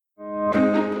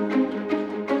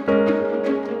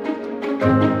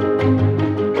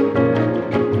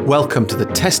Welcome to the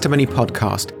Testimony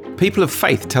Podcast, people of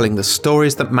faith telling the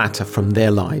stories that matter from their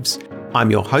lives.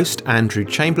 I'm your host, Andrew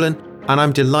Chamberlain, and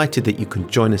I'm delighted that you can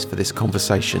join us for this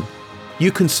conversation. You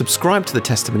can subscribe to the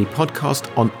Testimony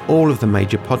Podcast on all of the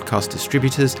major podcast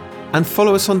distributors and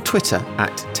follow us on Twitter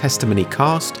at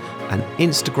TestimonyCast and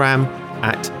Instagram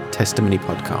at Testimony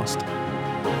Podcast.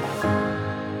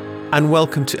 And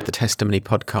welcome to the Testimony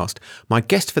Podcast. My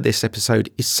guest for this episode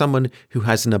is someone who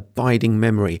has an abiding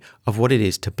memory of what it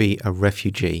is to be a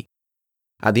refugee.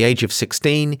 At the age of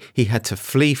 16, he had to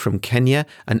flee from Kenya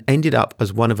and ended up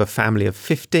as one of a family of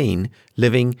 15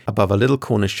 living above a little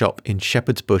corner shop in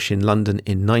Shepherd's Bush in London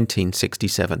in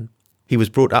 1967. He was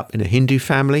brought up in a Hindu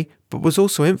family, but was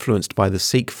also influenced by the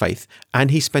Sikh faith, and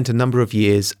he spent a number of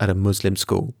years at a Muslim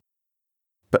school.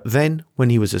 But then, when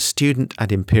he was a student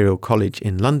at Imperial College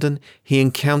in London, he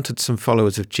encountered some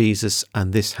followers of Jesus,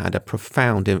 and this had a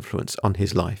profound influence on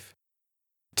his life.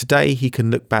 Today, he can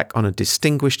look back on a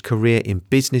distinguished career in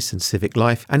business and civic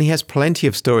life, and he has plenty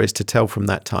of stories to tell from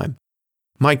that time.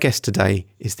 My guest today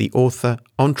is the author,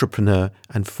 entrepreneur,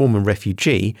 and former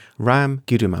refugee, Ram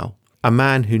Gidoomal, a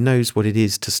man who knows what it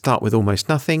is to start with almost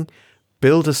nothing,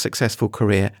 build a successful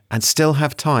career, and still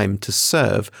have time to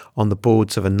serve on the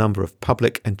boards of a number of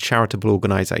public and charitable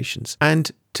organisations,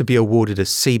 and to be awarded a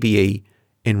CBE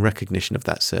in recognition of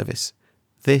that service.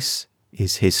 This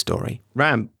is his story.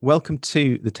 Ram, welcome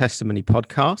to the Testimony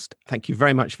Podcast. Thank you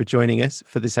very much for joining us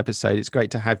for this episode. It's great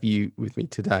to have you with me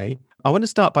today. I want to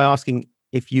start by asking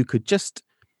if you could just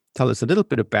tell us a little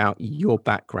bit about your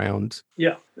background.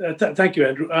 Yeah, thank you,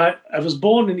 Andrew. I was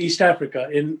born in East Africa,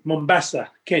 in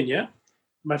Mombasa, Kenya.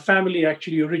 My family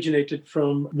actually originated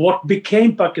from what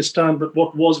became Pakistan, but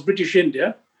what was British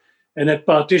India. And at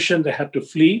partition, they had to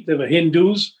flee. They were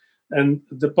Hindus, and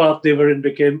the part they were in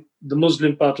became the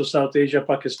Muslim part of South Asia,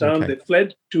 Pakistan. Okay. They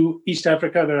fled to East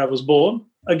Africa, where I was born.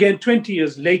 Again, 20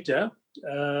 years later,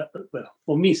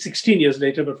 for me, 16 years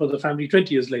later, but for the family,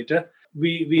 20 years later,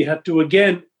 we had to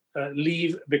again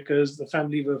leave because the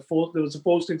family were forced. There was a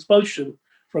forced expulsion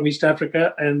from East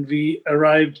Africa, and we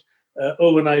arrived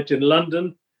overnight in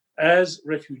London as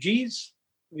refugees.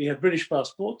 We had British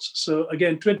passports. So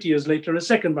again, 20 years later, a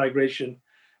second migration,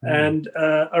 and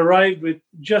arrived with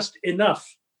just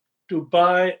enough to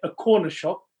buy a corner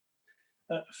shop.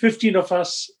 15 of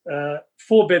us,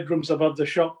 4 bedrooms above the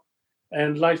shop,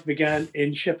 and life began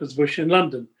in Shepherd's Bush in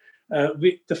London.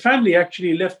 The family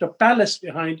actually left a palace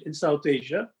behind in South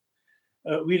Asia.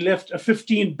 We left a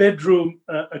 15-bedroom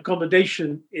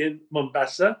accommodation in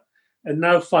Mombasa, and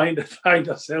now find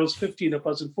ourselves 15 of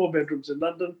us in 4 bedrooms in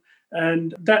London,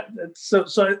 and so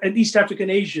an East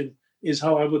African Asian is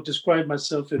how I would describe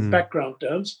myself in background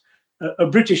terms, a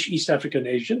British East African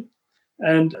Asian,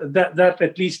 and that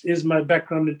at least is my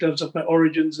background in terms of my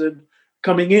origins and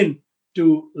coming in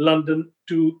to London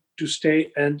to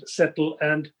stay and settle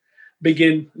and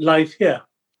begin life here.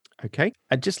 Okay,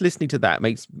 and just listening to that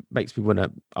makes me want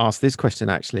to ask this question.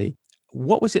 Actually,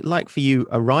 what was it like for you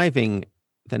arriving?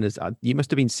 Then as you must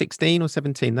have been 16 or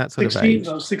 17, that sort 16, of age.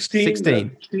 I was 16.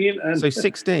 16. 16 and So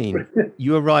 16,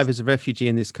 you arrive as a refugee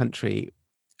in this country.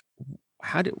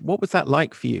 What was that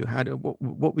like for you?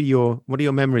 What are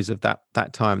your memories of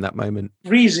that time, that moment?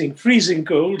 Freezing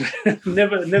cold.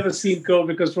 never seen cold,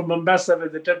 because from Mombasa, where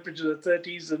the temperature is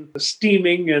 30s and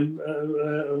steaming and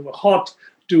hot,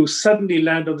 to suddenly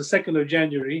land on the 2nd of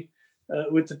January.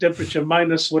 With the temperature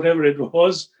minus whatever it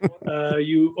was,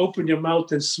 you open your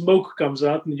mouth and smoke comes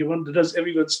out, and you wonder, does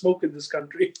everyone smoke in this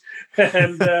country?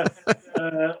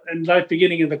 and life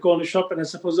beginning in the corner shop, and I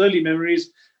suppose early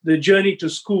memories, the journey to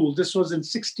school. This was in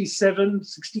 67,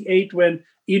 68, when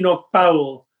Enoch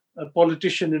Powell, a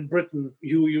politician in Britain,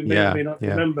 who you may or may not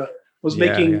remember, was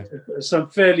making some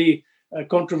fairly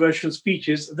controversial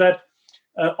speeches that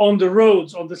on the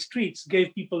roads, on the streets,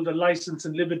 gave people the license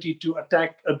and liberty to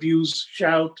attack, abuse,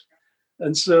 shout.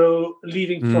 And so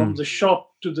leaving from the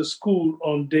shop to the school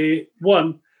on day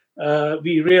one,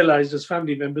 we realized as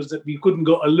family members that we couldn't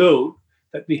go alone,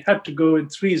 that we had to go in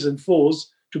 3s and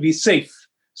 4s to be safe.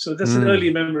 So that's an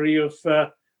early memory of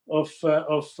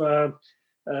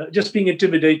just being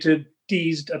intimidated,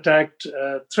 teased, attacked,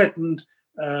 threatened,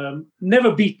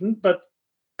 never beaten, but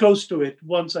close to it.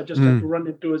 Once I just had to run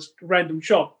into a random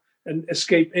shop and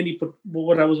escape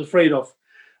what I was afraid of.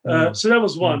 So that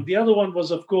was one. The other one was,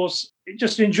 of course,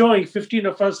 just enjoying 15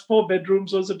 of us, 4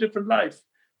 bedrooms was a different life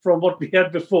from what we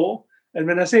had before. And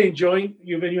when I say enjoying,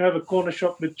 when you have a corner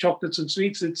shop with chocolates and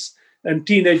sweets, and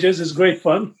teenagers, it's great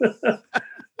fun.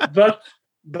 but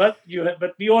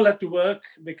we all had to work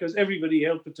because everybody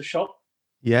helped with the shop.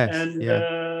 Yes.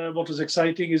 And what was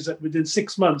exciting is that within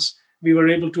 6 months, we were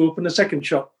able to open a second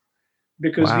shop.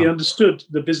 because we Wow. understood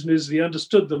the business, we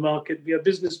understood the market, we are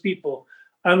business people.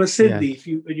 I'm a Yes.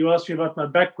 Sindhi. When you ask me about my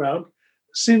background,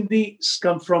 Sindhis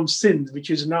come from Sindh, which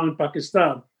is now in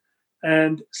Pakistan,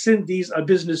 and Sindhis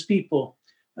are business people.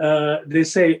 They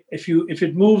say if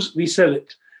it moves, we sell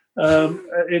it.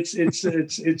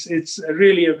 It's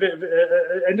really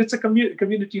and it's a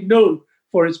community known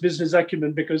for its business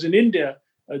acumen, because in India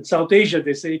and South Asia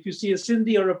they say if you see a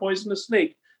Sindhi or a poisonous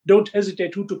snake, don't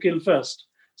hesitate who to kill first.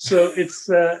 So it's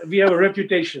we have a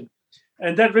reputation,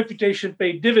 and that reputation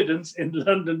paid dividends in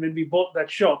London when we bought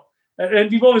that shop.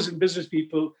 And we've always been business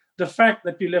people. The fact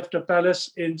that we left a palace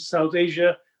in South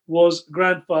Asia was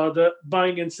grandfather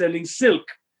buying and selling silk.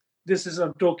 This is,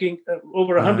 I'm talking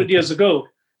over 100 Okay. years ago,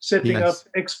 setting up Yes.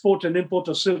 export and import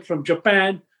of silk from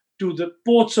Japan to the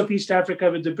ports of East Africa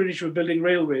when the British were building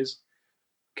railways.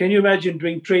 Can you imagine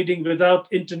doing trading without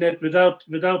internet, without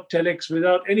telex,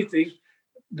 without anything?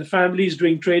 The families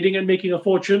doing trading and making a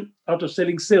fortune out of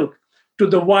selling silk to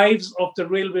the wives of the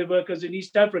railway workers in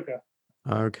East Africa.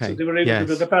 So Okay. they were able to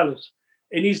build a Yes. palace.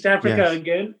 In East Africa, Yes.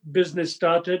 again, business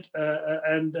started,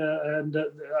 and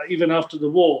even after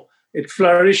the war, it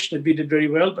flourished and we did very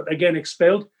well, but again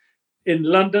expelled. In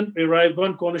London, we arrived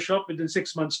one corner shop, within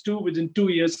 6 months, two, within 2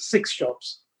 years, six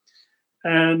shops.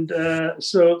 And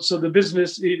so the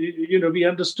business, we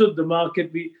understood the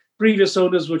market. We previous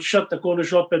owners would shut the corner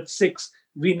shop at 6.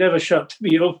 We never shut.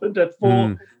 We opened at 4,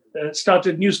 Mm.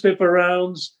 started newspaper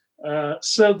rounds,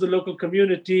 served the local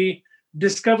community,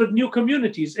 discovered new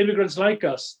communities, immigrants like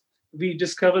us. We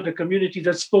discovered a community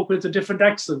that spoke with a different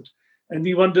accent, and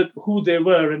we wondered who they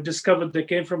were, and discovered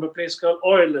they came from a place called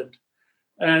Ireland.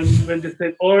 And when they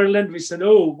said Ireland, we said,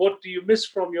 "Oh, what do you miss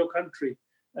from your country?"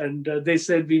 And they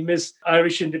said, "We miss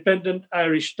Irish Independent,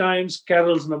 Irish Times,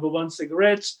 Carol's #1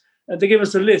 cigarettes." And they gave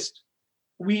us a list.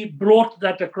 We brought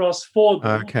that across for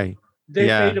them. Okay. They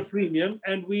paid Yeah. a premium,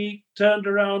 and we turned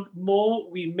around more.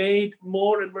 We made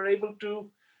more, and were able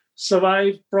to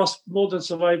survive, more than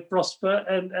survive, prosper,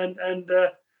 and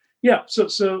yeah.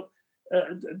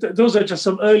 Those are just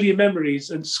some early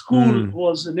memories. And school Mm.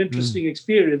 was an Mm. interesting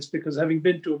experience, because having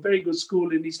been to a very good school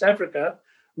in East Africa,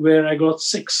 where I got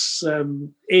 6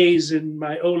 A's in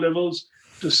my O levels,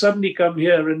 to suddenly come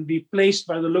here and be placed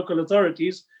by the local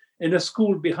authorities in a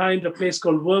school behind a place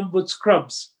called Wormwood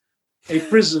Scrubs, a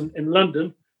prison in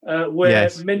London, where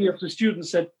Yes. many of the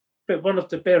students had one of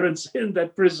the parents in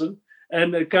that prison,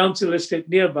 and a council estate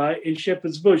nearby in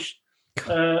Shepherd's Bush,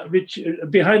 which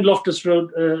behind Loftus Road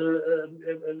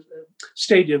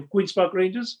Stadium, Queen's Park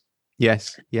Rangers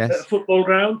Yes. Yes. football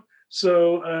ground. So,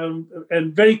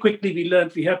 and very quickly we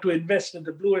learned we had to invest in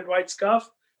the blue and white scarf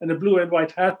and the blue and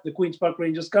white hat, the Queen's Park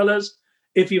Rangers colors,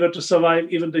 if we were to survive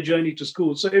even the journey to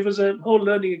school. So it was a whole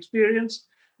learning experience,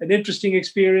 an interesting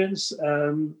experience.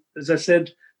 As I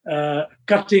said,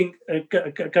 cutting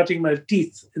my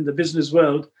teeth in the business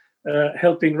world,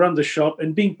 helping run the shop,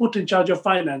 and being put in charge of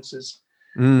finances.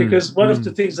 Mm. Because one of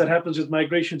the Mm. things that happens with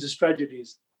migrations is tragedies.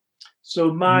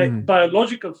 So my Mm.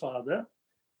 biological father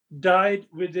died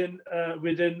within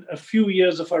a few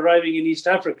years of arriving in East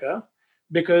Africa,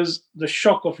 because the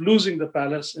shock of losing the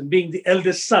palace and being the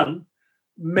eldest son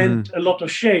meant Mm. a lot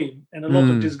of shame and a lot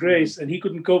of Mm. disgrace, and he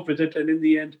couldn't cope with it. And in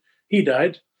the end, he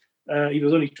died. He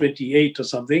was only 28 or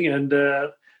something. And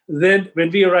then when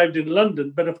we arrived in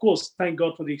London, but of course, thank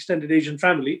God for the extended Asian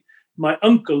family, my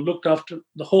uncle looked after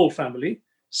the whole family,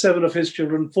 7 of his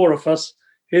children, 4 of us,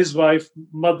 his wife,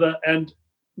 mother, and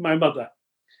my mother.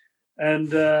 And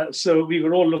so we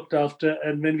were all looked after.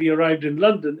 And when we arrived in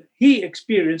London, he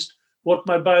experienced what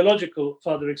my biological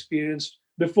father experienced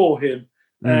before him.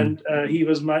 Mm. And he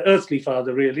was my earthly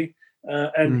father, really.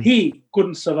 And Mm. he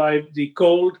couldn't survive the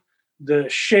cold, the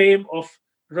shame of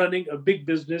running a big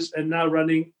business, and now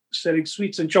selling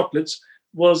sweets and chocolates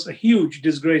was a huge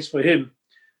disgrace for him.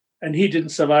 And he didn't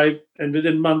survive. And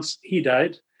within months, he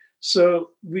died.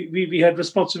 So we had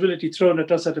responsibility thrown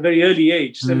at us at a very early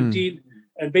age, Mm. 17.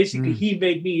 And basically, Mm. he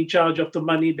made me in charge of the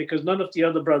money, because none of the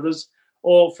other brothers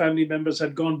or family members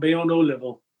had gone beyond O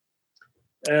level,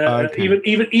 Okay.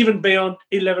 even beyond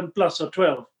 11 plus or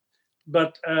 12.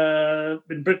 But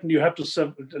in Britain, you have to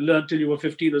learn till you were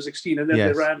 15 or 16, and then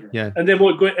they Yes. ran, Yeah. and then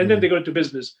Yeah. they go into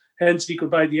business. Hence, we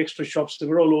could buy the extra shops. They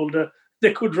were all older.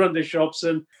 They could run their shops,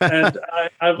 and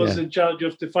I was Yeah. in charge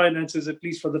of the finances, at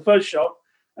least for the first shop,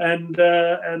 and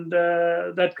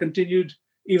that continued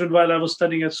even while I was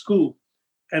studying at school.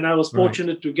 And I was Right.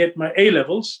 fortunate to get my A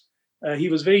levels. He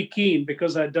was very keen,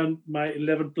 because I'd done my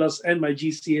 11 plus and my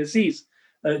GCEs.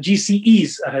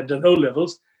 I had done O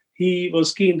levels. He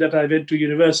was keen that I went to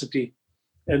university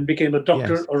and became a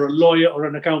doctor Yes. or a lawyer or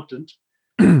an accountant.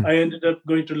 I ended up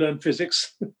going to learn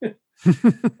physics.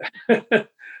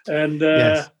 and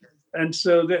Yes. and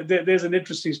so there's an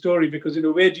interesting story because,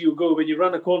 where do you go when you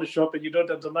run a corner shop and you don't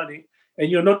have the money and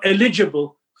you're not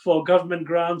eligible for government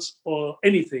grants or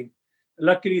anything?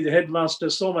 Luckily, the headmaster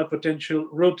saw my potential,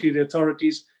 wrote to the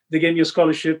authorities, they gave me a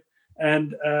scholarship,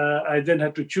 and I then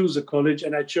had to choose a college,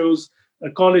 and I chose a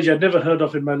college I'd never heard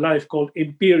of in my life called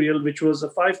Imperial, which was a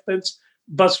 5 pence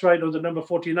bus ride on the number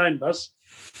 49 bus.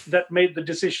 That made the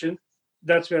decision.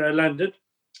 That's where I landed,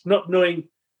 not knowing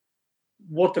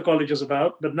what the college was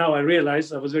about. But now I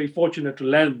realize I was very fortunate to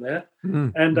land there.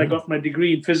 And I got my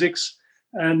degree in physics,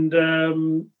 and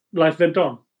life went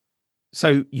on.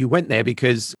 So you went there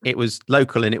because it was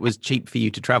local and it was cheap for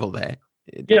you to travel there?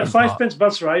 Yeah, 5 pence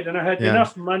bus ride. And I had Yeah.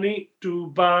 enough money to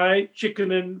buy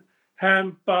chicken and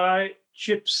ham pie,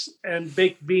 chips and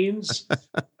baked beans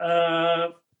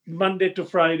Monday to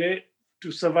Friday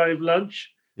to survive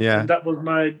lunch. Yeah. And that was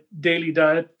my daily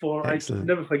diet for, Excellent. I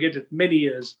never forget it, many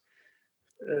years.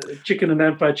 Chicken and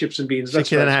ham pie, chips and beans. That's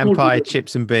Chicken right. and ham School pie, dinner.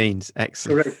 chips and beans.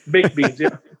 Excellent. Correct. Baked beans,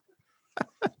 yeah.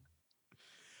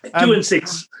 2 and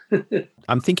 6.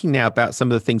 I'm thinking now about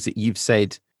some of the things that you've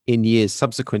said in years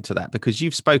subsequent to that, because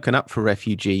you've spoken up for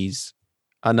refugees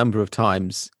a number of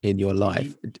times in your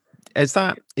life. Is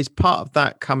part of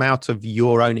that come out of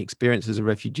your own experience as a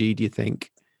refugee, do you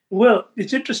think? Well,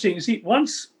 it's interesting. You see,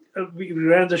 once we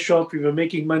ran the shop, we were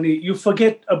making money, you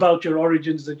forget about your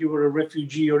origins, that you were a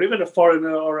refugee or even a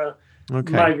foreigner or a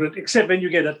migrant, except when you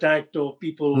get attacked or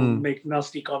people make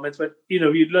nasty comments. But, you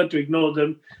learn to ignore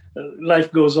them.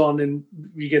 Life goes on and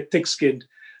we get thick-skinned.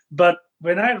 But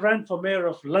when I ran for mayor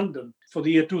of London for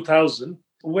the year 2000,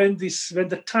 when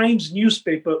the Times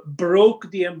newspaper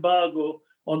broke the embargo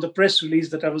on the press release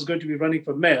that I was going to be running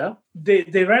for mayor,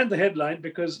 they ran the headline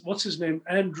because, what's his name?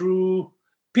 Andrew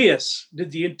Pierce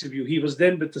did the interview. He was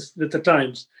then with the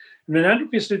Times. And when Andrew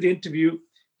Pierce did the interview,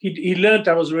 he learned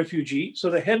I was a refugee. So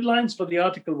the headlines for the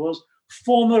article was,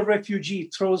 "Former refugee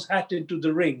throws hat into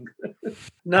the ring."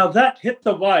 Now that hit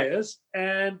the wires,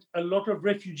 and a lot of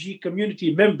refugee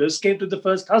community members came to the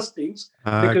first hustings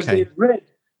because they read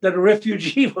that a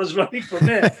refugee was running for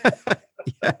mayor.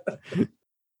 Yeah.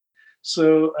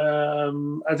 So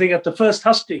I think at the first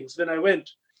hustings, when I went,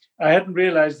 I hadn't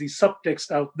realized the subtext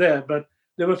out there, but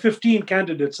there were 15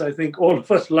 candidates, I think, all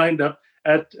of us lined up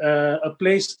at a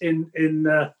place in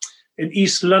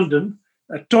East London,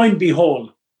 Toynbee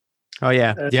Hall. Oh,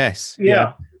 yeah. Yes.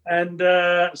 Yeah. And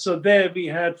so there we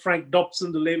had Frank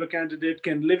Dobson, the Labour candidate,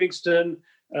 Ken Livingstone,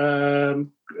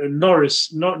 Chris Norrish,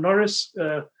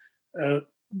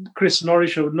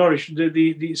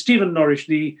 the Stephen Norrish,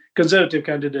 the Conservative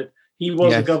candidate. He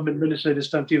was the government minister at this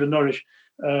time, Stephen Norrish.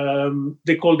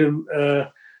 They called him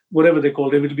whatever they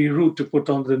called him. It'll be rude to put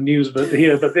on the news, but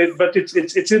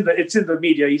it's in the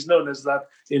media. He's known as that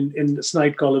in the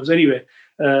snide columns. Anyway,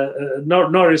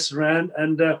 Norris ran,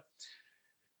 and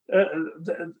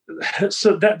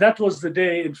so that was the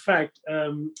day, in fact,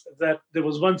 that there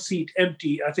was one seat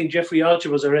empty. I think Jeffrey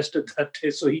Archer was arrested that day,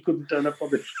 so he couldn't turn up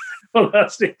on the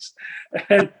last days.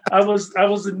 And I was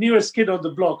the newest kid on the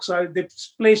block, so they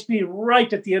placed me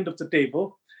right at the end of the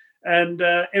table. And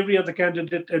every other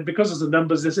candidate, and because of the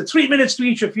numbers, they said 3 minutes to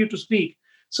each of you to speak.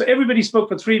 So everybody spoke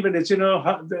for 3 minutes.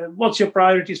 What's your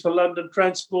priorities for London?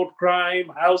 Transport,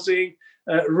 crime, housing,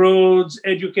 roads,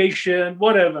 education,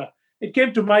 whatever. It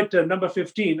came to my turn, number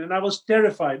 15, and I was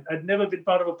terrified. I'd never been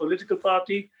part of a political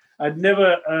party. I'd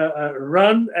never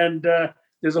run. And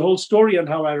there's a whole story on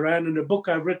how I ran in a book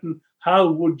I've written,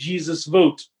 How Would Jesus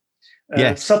Vote?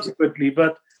 Subsequently.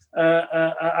 But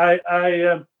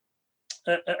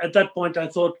at that point, I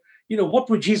thought, what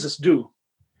would Jesus do?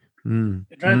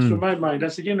 It ran through my mind. I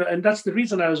said, and that's the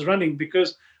reason I was running,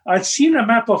 because I'd seen a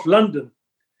map of London.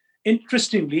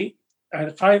 Interestingly,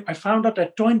 I found out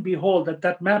at Toynbee Hall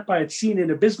that map I had seen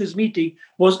in a business meeting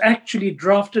was actually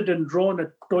drafted and drawn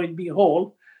at Toynbee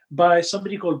Hall by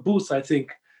somebody called Booth, I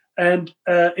think. And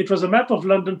it was a map of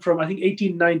London from, I think,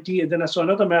 1890. And then I saw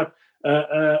another map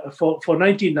for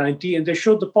 1990. And they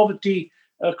showed the poverty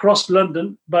across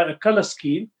London by a color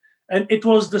scheme. And it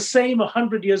was the same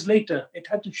 100 years later. It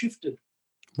hadn't shifted.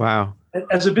 Wow.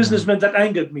 As a businessman, that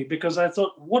angered me, because I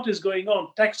thought, what is going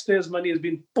on? Taxpayers' money has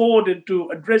been poured into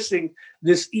addressing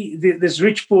this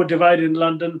rich-poor divide in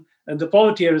London and the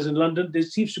poverty areas in London. There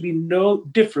seems to be no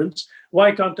difference.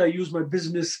 Why can't I use my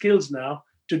business skills now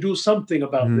to do something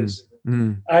about this?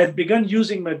 I had begun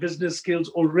using my business skills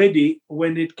already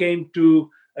when it came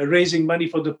to raising money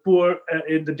for the poor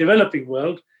in the developing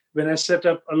world, when I set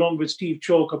up, along with Steve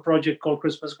Chalk, a project called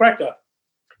Christmas Cracker,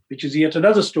 which is yet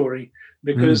another story,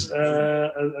 because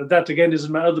that again is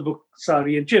in my other book,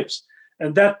 Sari and Chips.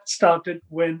 And that started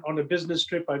when, on a business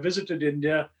trip, I visited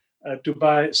India to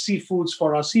buy seafoods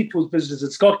for our seafood business in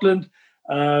Scotland.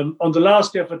 On the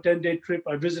last day of a 10-day trip,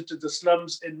 I visited the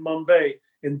slums in Mumbai,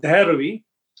 in Dharavi,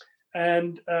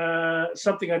 and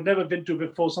something I'd never been to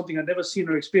before, something I'd never seen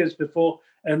or experienced before.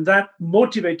 And that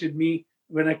motivated me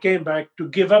when I came back to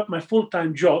give up my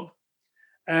full-time job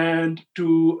and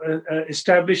to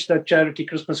establish that charity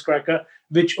Christmas Cracker,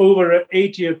 which over an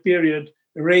 8-year period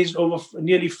raised over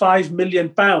nearly £5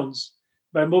 million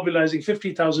by mobilizing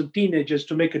 50,000 teenagers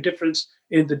to make a difference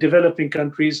in the developing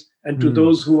countries and to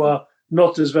those who are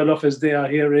not as well off as they are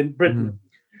here in Britain.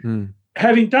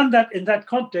 Having done that in that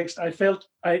context, I felt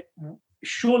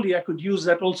surely I could use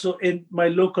that also in my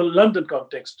local London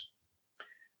context.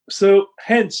 So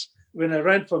hence, when I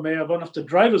ran for mayor, one of the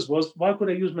drivers was, why could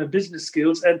I use my business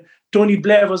skills? And Tony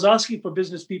Blair was asking for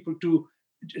business people to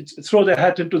throw their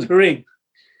hat into the ring.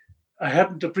 I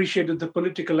hadn't appreciated the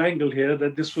political angle here,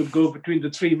 that this would go between the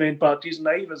three main parties.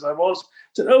 Naive as I was,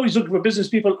 said, oh, he's looking for business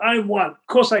people. I'm one. Of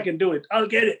course I can do it. I'll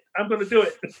get it. I'm going to do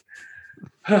it.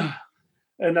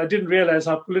 And I didn't realize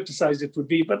how politicized it would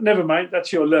be, but never mind.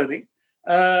 That's your learning.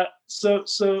 So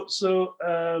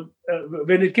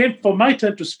when it came for my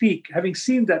turn to speak, having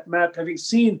seen that map,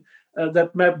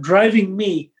 driving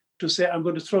me to say, I'm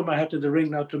going to throw my hat in the ring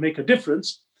now to make a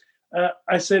difference,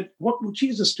 I said, what would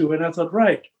Jesus do? And I thought,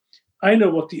 right, I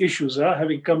know what the issues are,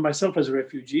 having come myself as a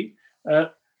refugee.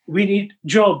 We need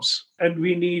jobs and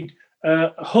we need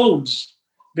homes,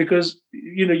 because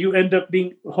you end up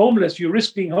being homeless. You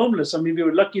risk being homeless. I mean, we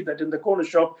were lucky that in the corner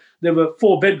shop there were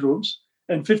 4 bedrooms,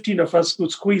 and 15 of us could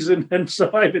squeeze in and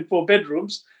survive in 4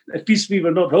 bedrooms. At least we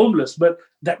were not homeless, but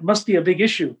that must be a big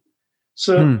issue.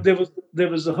 So there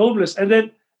was the homeless, and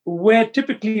then where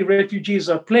typically refugees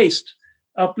are placed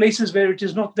are places where it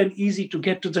is not then easy to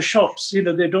get to the shops. They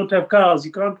don't have cars.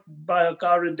 You can't buy a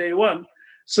car in day one.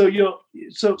 So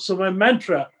my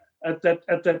mantra at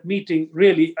that meeting,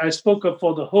 really, I spoke up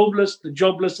for the homeless, the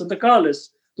jobless, and the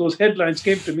carless. Those headlines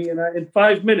came to me, and I, in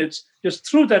 5 minutes, just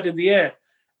threw that in the air.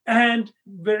 And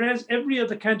whereas every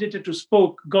other candidate who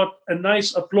spoke got a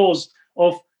nice applause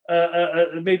of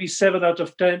maybe 7 out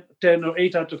of 10 or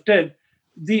 8 out of 10,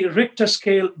 the Richter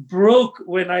scale broke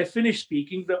when I finished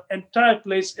speaking. The entire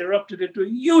place erupted into a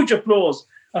huge applause.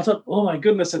 I thought, oh my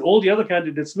goodness. And all the other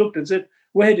candidates looked and said,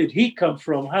 where did he come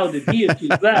from? How did he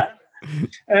achieve that?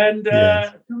 And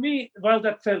to me, while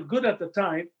that felt good at the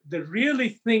time, the real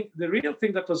thing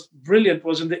that was brilliant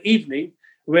was in the evening,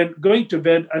 when going to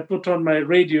bed, I put on my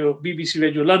radio, BBC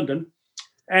Radio London,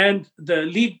 and the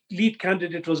lead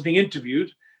candidate was being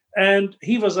interviewed. And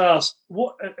he was asked,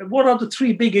 what are the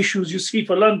 3 big issues you see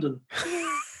for London?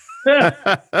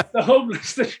 The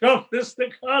homeless, the jobless,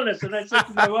 the carless. And I said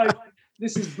to my wife,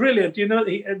 this is brilliant.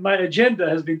 My agenda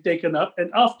has been taken up.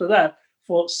 And after that,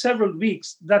 for several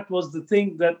weeks, that was the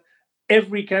thing that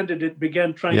every candidate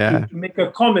began trying to make a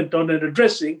comment on and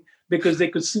addressing, because they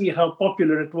could see how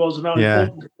popular it was and how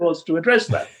important it was to address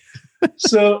that.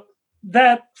 So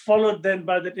that followed then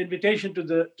by that invitation to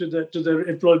the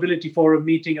Employability Forum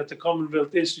meeting at the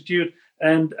Commonwealth Institute.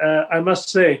 And I must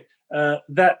say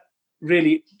that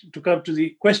really, to come to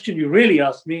the question you really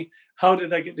asked me, how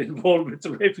did I get involved with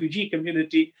the refugee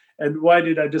community and why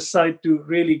did I decide to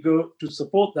really go to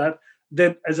support that?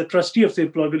 Then as a trustee of the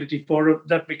Employability Forum,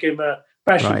 that became a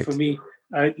passion for me.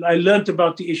 I learned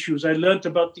about the issues. I learned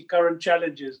about the current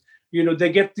challenges. They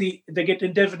get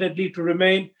indefinite leave to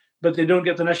remain, but they don't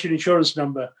get the national insurance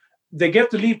number. They get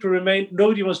the leave to remain.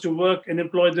 Nobody wants to work and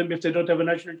employ them if they don't have a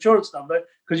national insurance number,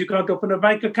 because you can't open a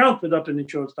bank account without an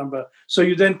insurance number. So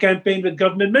you then campaign with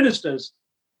government ministers.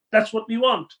 That's what we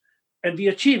want. And we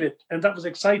achieve it. And that was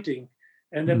exciting.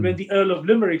 And then when the Earl of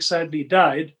Limerick sadly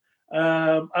died,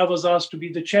 I was asked to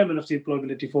be the chairman of the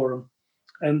Employability Forum.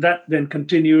 And that then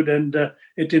continued, and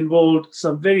it involved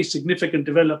some very significant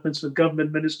developments with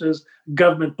government ministers,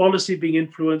 government policy being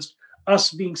influenced,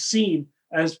 us being seen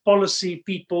as policy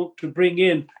people to bring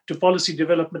in to policy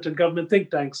development and government think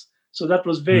tanks. So that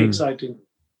was very exciting.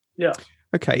 Yeah.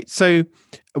 Okay. So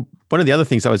one of the other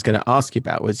things I was going to ask you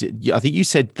about was, I think you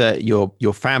said that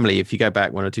your family, if you go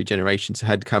back 1 or 2 generations,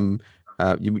 had come,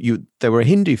 they were a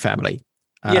Hindu family.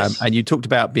 Yes. And you talked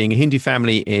about being a Hindu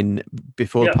family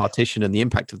before partition and the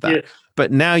impact of that. Yes.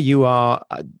 But now you're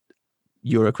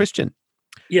a Christian.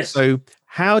 Yes. So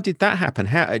how did that happen?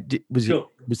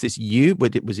 Was this you?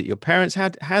 Was it your parents? How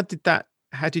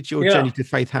did your journey to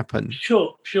faith happen?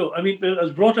 Sure. I mean, I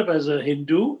was brought up as a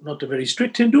Hindu, not a very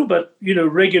strict Hindu, but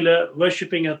regular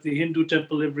worshipping at the Hindu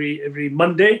temple every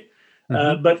Monday.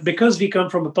 But because we come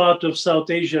from a part of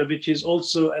South Asia, which is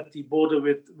also at the border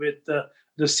with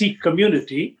the Sikh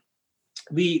community,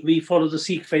 we follow the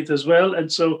Sikh faith as well.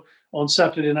 And so on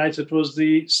Saturday nights, it was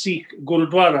the Sikh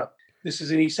Gurudwara. This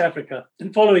is in East Africa.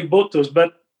 And following both those,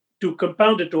 but to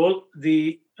compound it all,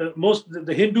 the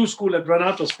Hindu school had run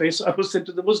out of space. So I was sent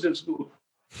to the Muslim school.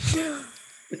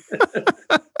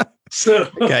 So,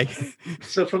 Okay.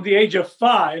 So from the age of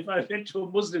 5, I went to a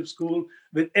Muslim school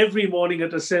with every morning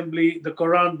at assembly, the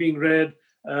Quran being read,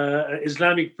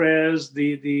 Islamic prayers,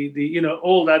 the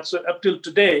all that. So up till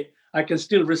today, I can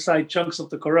still recite chunks of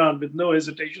the Quran with no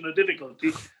hesitation or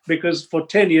difficulty, because for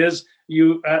 10 years,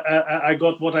 I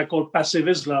got what I call passive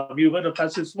Islam. You heard of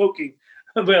passive smoking?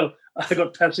 Well, I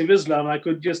got passive Islam. I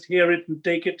could just hear it and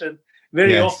take it, and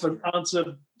very often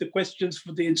answer the questions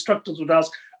for the instructors would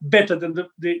ask better than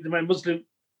my Muslim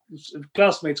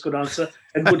classmates could answer,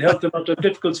 and would help them out of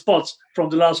difficult spots from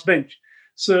the last bench.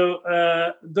 So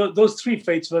those 3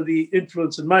 faiths were the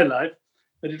influence in my life.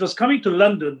 But it was coming to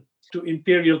London, to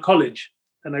Imperial College,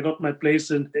 and I got my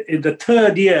place. And in the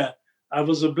 3rd year, I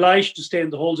was obliged to stay in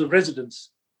the halls of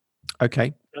residence.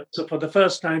 Okay. So for the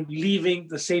first time, leaving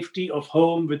the safety of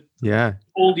home with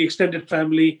all the extended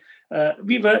family,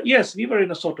 we were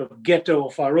in a sort of ghetto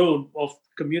of our own, of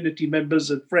community members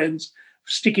and friends,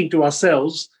 sticking to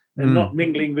ourselves and not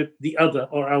mingling with the other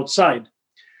or outside.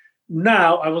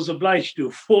 Now I was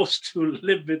forced to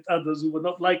live with others who were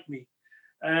not like me.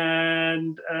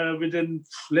 And within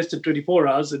less than 24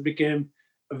 hours, it became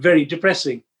very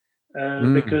depressing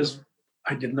because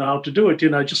I didn't know how to do it.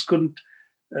 I just couldn't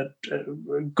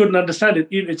understand it.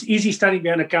 It's easy standing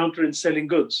behind a counter and selling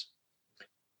goods.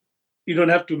 You don't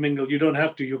have to mingle. You don't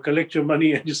have to. You collect your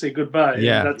money and you say goodbye.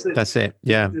 Yeah, and that's it.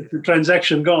 Yeah. The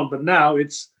transaction gone. But now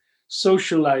it's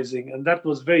socializing, and that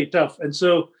was very tough. And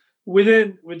so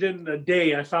within a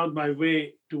day, I found my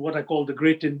way to what I call the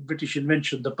great British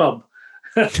invention, the pub.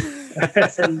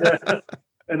 and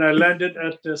I landed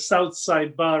at the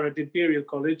Southside Bar at Imperial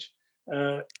College,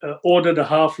 ordered a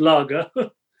half lager,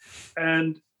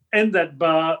 and in that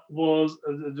bar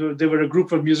there were a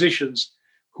group of musicians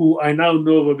who I now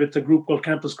know were with a group called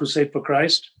Campus Crusade for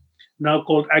Christ, now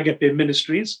called Agape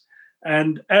Ministries.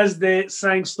 And as they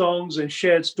sang songs and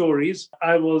shared stories,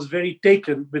 I was very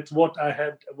taken with what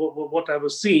I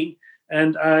was seeing.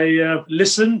 And I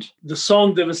listened. The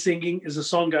song they were singing is a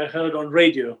song I heard on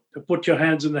radio, Put Your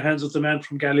Hands in the Hands of the Man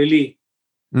from Galilee.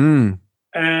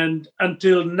 And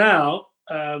until now,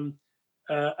 I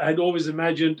had always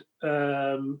imagined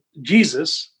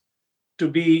Jesus to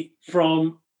be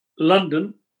from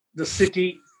London, the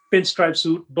city, pinstripe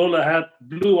suit, bowler hat,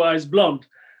 blue eyes, blonde,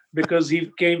 because he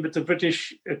came with the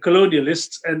British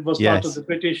colonialists and was part of the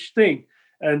British thing.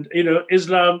 And,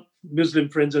 Islam, Muslim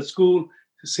friends at school,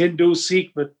 Hindu,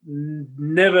 Sikh, but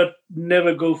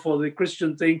never go for the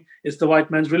Christian thing. It's the white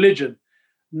man's religion.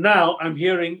 Now I'm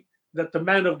hearing that the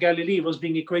man of Galilee was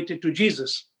being equated to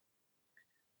Jesus.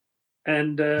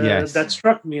 And that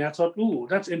struck me. I thought, ooh,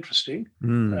 that's interesting.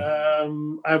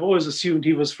 I've always assumed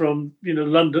he was from,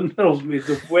 London or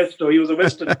the West, or he was a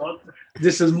Western god.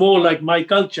 This is more like my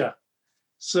culture.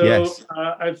 So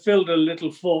I filled a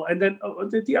little for. And then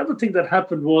the other thing that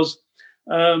happened was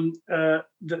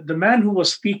the man who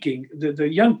was speaking, the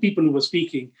young people who were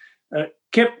speaking,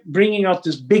 kept bringing out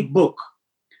this big book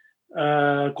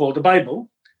called the Bible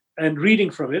and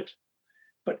reading from it.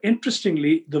 But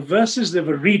interestingly, the verses they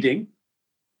were reading,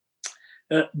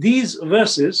 these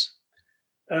verses,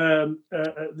 the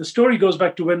story goes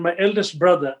back to when my eldest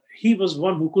brother, he was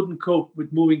one who couldn't cope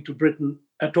with moving to Britain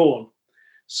at all.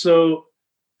 So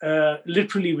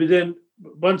literally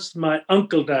once my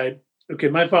uncle died,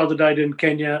 my father died in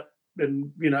Kenya,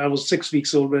 and I was 6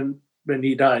 weeks old when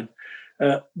he died.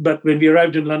 But when we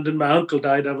arrived in London, my uncle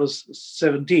died. I was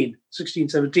 16,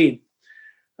 17.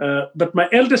 But my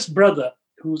eldest brother,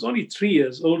 who was only 3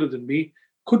 years older than me,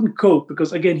 couldn't cope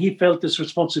because, again, he felt this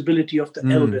responsibility of the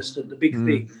eldest and the big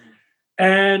thing.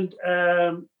 And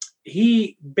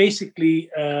he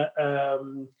basically,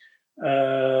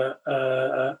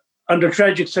 under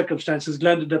tragic circumstances,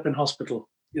 landed up in hospital,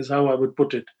 is how I would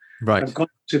put it. Right. I'm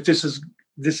conscious if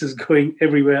this is going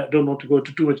everywhere. I don't want to go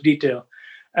into too much detail.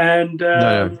 And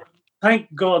No.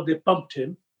 Thank God they pumped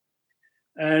him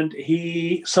and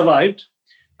he survived.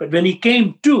 But when he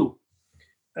came to,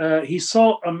 he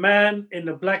saw a man in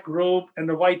a black robe and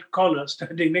a white collar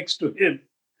standing next to him.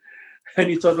 And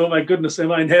he thought, oh my goodness,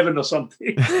 am I in heaven or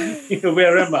something?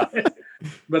 Where am I?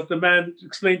 But the man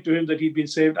explained to him that he'd been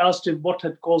saved, asked him what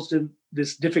had caused him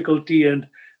this difficulty and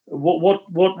what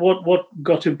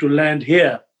got him to land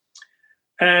here.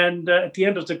 And at the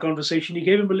end of the conversation, he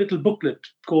gave him a little booklet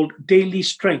called Daily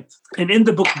Strength. And in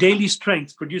the book, Daily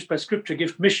Strength, produced by Scripture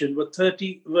Gift Mission, were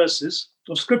 30 verses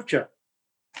of Scripture,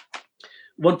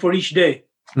 one for each day.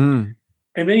 Mm.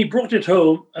 And when he brought it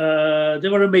home,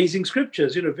 there were amazing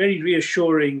scriptures, very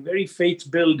reassuring, very faith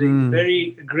building,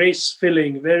 very grace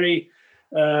filling, very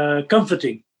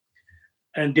comforting,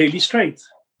 and daily strength.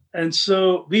 And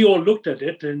so we all looked at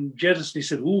it and jealously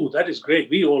said, "Ooh, that is great.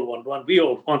 We all want one. We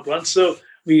all want one." So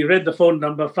we read the phone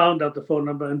number, found out the phone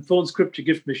number, and phoned Scripture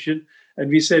Gift Mission. And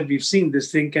we said, "We've seen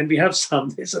this thing. Can we have some?"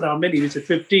 They said, "How many?" We said,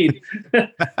 15.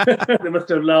 They must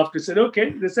have laughed. We said, "Okay."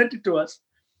 They sent it to us.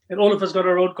 And all of us got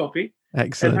our own copy.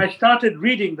 Excellent. And I started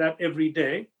reading that every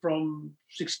day from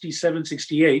 67,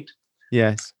 68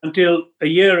 Yes. until a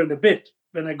year and a bit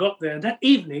when I got there. And that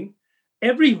evening,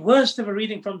 every verse they were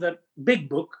reading from that big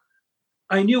book,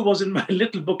 I knew was in my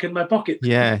little book in my pocket.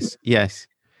 Yes. Yes.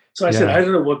 So I said, I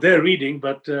don't know what they're reading,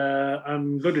 but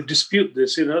I'm going to dispute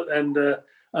this, and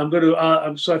I'm going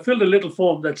to. So I filled a little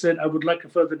form that said I would like a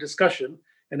further discussion,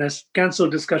 and I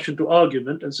canceled discussion to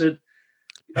argument and said,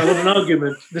 I want an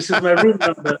argument. This is my room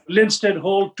number, Linstead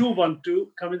Hall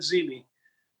 212. Come and see me.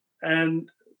 And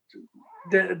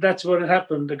that's what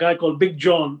happened. The guy called Big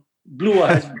John, blue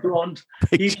eyes, blonde,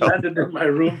 he landed in my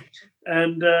room,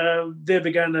 and they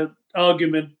began an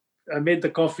argument. I made the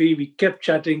coffee. We kept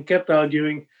chatting, kept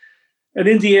arguing. And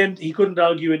in the end, he couldn't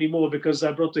argue anymore because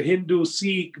I brought the Hindu,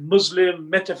 Sikh, Muslim,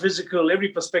 metaphysical, every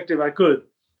perspective I could.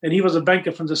 And he was a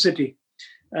banker from the city.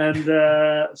 And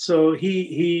so I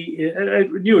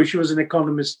knew she was an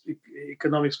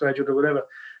economics graduate or whatever.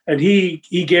 And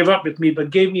he gave up with me, but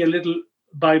gave me a little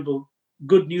Bible,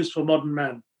 Good News for Modern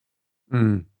Man,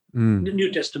 the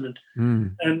New Testament.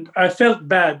 And I felt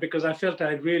bad because I felt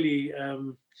I really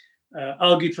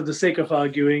argued for the sake of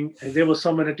arguing. And there was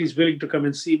someone at least willing to come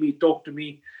and see me, talk to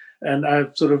me. And I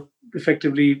sort of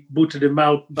effectively booted him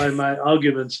out by my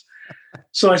arguments.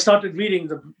 So I started reading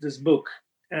this book.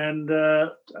 And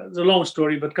it's a long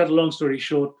story, but cut a long story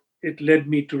short, it led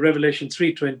me to Revelation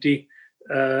 3:20.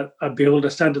 Behold, I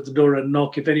stand at the door and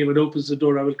knock. If anyone opens the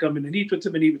door, I will come in and eat with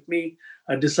him and eat with me.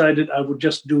 I decided I would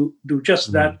just do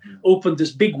just that. Open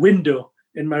this big window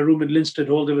in my room in Linstead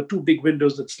Hall. There were 2 big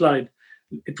windows that slide.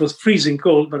 It was freezing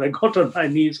cold, but I got on my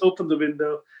knees, opened the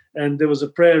window, and there was a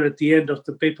prayer at the end of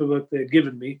the paperwork they had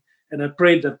given me. And I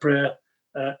prayed that prayer,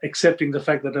 accepting the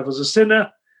fact that I was a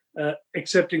sinner,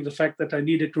 accepting the fact that I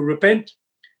needed to repent,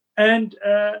 and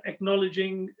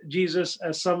acknowledging Jesus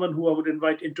as someone who I would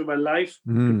invite into my life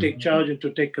to take charge and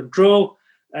to take control.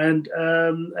 And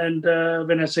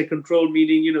when I say control,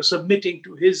 meaning, submitting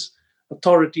to his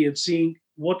authority and seeing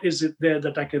what is it there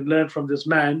that I can learn from this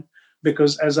man.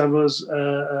 Because as I was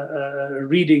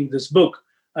reading this book,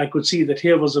 I could see that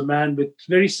here was a man with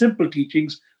very simple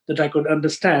teachings that I could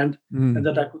understand and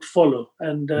that I could follow.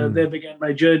 And there began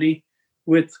my journey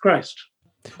with Christ.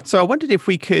 So I wondered if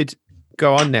we could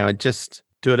go on now and just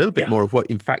do a little bit more of what,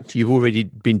 in fact, you've already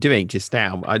been doing just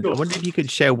now. I wonder if you could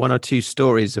share 1 or 2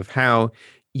 stories of how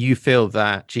you feel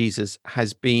that Jesus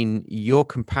has been your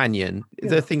companion.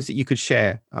 There are things that you could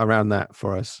share around that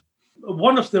for us.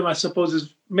 One of them, I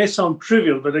suppose, may sound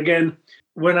trivial, but again,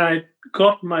 when I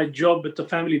got my job with the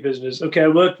family business, I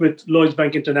worked with Lloyds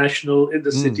Bank International in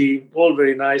the city, all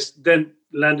very nice. Then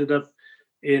landed up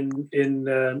in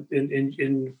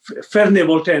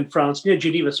Ferney-Voltaire in France, near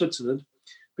Geneva, Switzerland,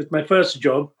 with my first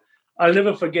job. I'll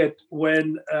never forget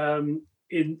when,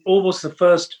 in almost the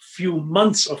first few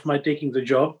months of my taking the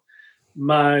job,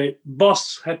 my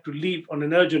boss had to leave on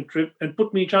an urgent trip and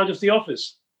put me in charge of the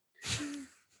office.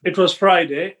 It was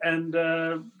Friday, and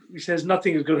he says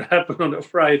nothing is going to happen on a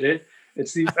Friday.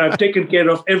 I've taken care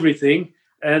of everything,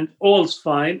 and all's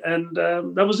fine. And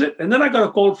that was it. And then I got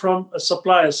a call from a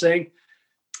supplier saying,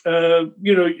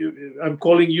 I'm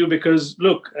calling you because,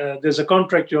 look, there's a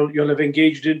contract you'll have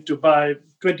engaged in to buy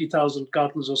 20,000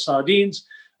 cartons of sardines.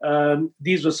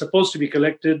 These were supposed to be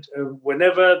collected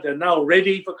whenever. They're now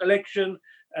ready for collection.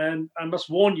 And I must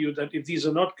warn you that if these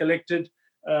are not collected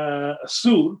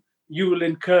soon, you will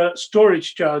incur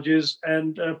storage charges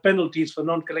and penalties for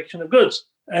non-collection of goods.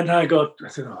 And I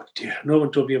said, oh dear, no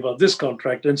one told me about this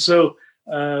contract. And so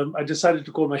I decided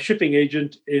to call my shipping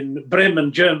agent in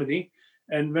Bremen, Germany.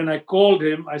 And when I called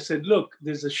him, I said, look,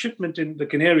 there's a shipment in the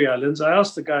Canary Islands. I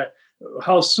asked the guy,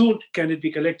 how soon can it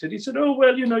be collected? He said, oh,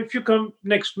 well, if you come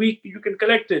next week, you can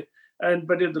collect it.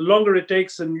 But if the longer it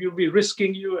takes, and you'll be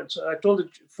risking you. And so I told the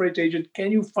freight agent,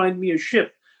 can you find me a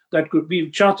ship that could be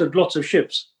chartered lots of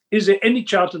ships? Is there any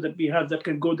charter that we have that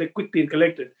can go there quickly and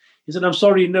collect it? He said, I'm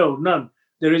sorry, no, none.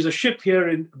 There is a ship here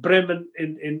in Bremen,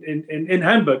 in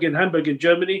Hamburg, in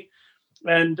Germany,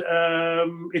 and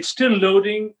it's still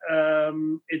loading.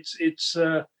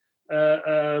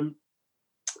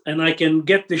 And I can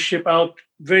get this ship out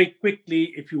very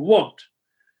quickly if you want.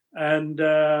 and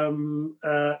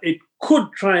it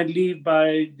could try and leave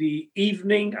by the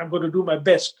evening. I'm going to do my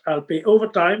best. I'll pay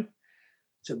overtime.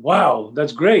 I said, wow,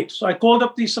 that's great. So I called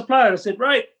up the supplier. I said,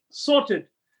 right, sorted.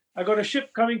 I got a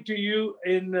ship coming to you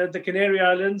in the Canary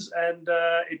Islands, and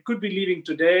it could be leaving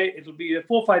today. It'll be a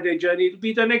 4 or 5 day journey. It'll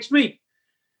be there next week.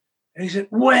 And he said,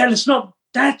 well, it's not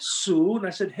that soon. I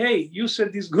said, hey, you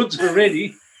said these goods were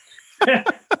ready.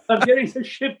 I'm getting the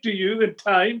ship to you in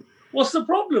time. What's the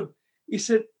problem? He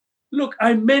said, look,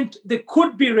 I meant they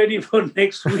could be ready for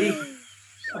next week.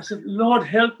 I said, Lord,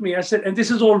 help me. I said, and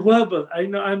this is all verbal. I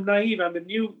know I'm naive. I'm a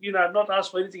new, I've not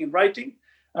asked for anything in writing.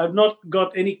 I've not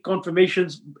got any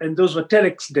confirmations. And those were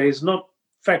telex days, not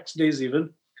fax days even.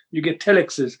 You get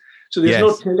telexes. So there's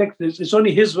no telex. It's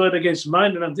only his word against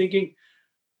mine. And I'm thinking,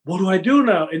 what do I do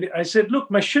now? And I said, look,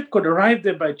 my ship could arrive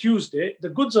there by Tuesday. The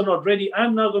goods are not ready.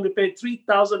 I'm now going to pay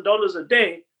 $3,000 a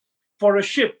day for a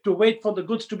ship to wait for the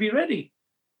goods to be ready.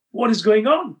 What is going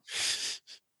on?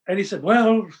 And he said,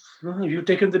 well, you've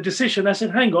taken the decision. I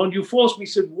said, hang on, you forced me.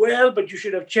 He said, well, but you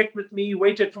should have checked with me,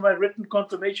 waited for my written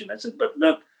confirmation. I said, but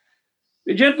look,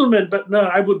 gentlemen, but no,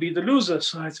 I would be the loser.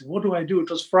 So I said, what do I do? It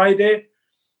was Friday.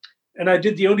 And I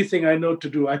did the only thing I know to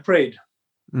do. I prayed.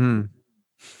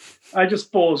 I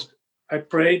just paused. I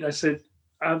prayed. I said,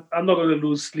 I'm not going to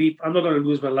lose sleep. I'm not going to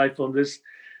lose my life on this.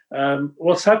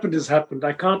 What's happened has happened.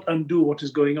 I can't undo what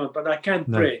is going on, but I can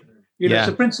pray. It's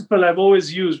a principle I've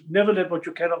always used. Never let what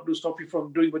you cannot do stop you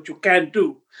from doing what you can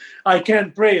do. I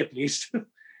can pray at least.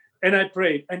 And I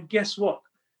prayed. And guess what?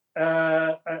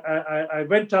 I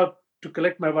went out to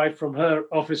collect my wife from her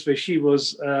office where she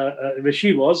was,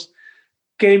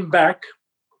 came back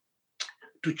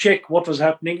to check what was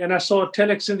happening. And I saw a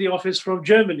telex in the office from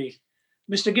Germany.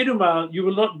 Mr. Gidoomal, you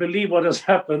will not believe what has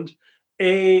happened.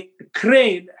 A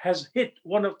crane has hit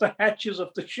one of the hatches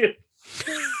of the ship.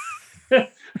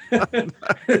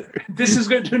 This is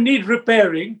going to need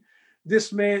repairing.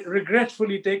 This may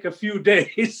regretfully take a few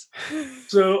days.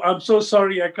 So I'm so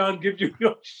sorry I can't give you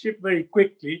your ship very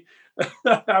quickly.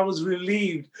 I was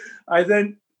relieved. I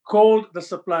then called the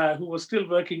supplier who was still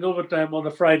working overtime on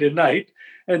a Friday night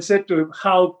and said to him,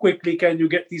 how quickly can you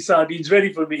get these sardines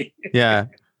ready for me? Yeah.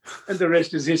 And the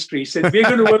rest is history. He said, we're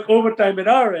going to work overtime at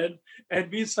our end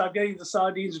and we'll start getting the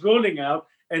sardines rolling out.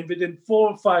 And within 4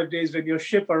 or 5 days, when your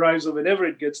ship arrives or whenever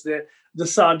it gets there, the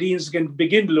sardines can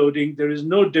begin loading. There is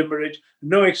no demurrage,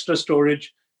 no extra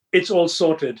storage. It's all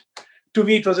sorted. To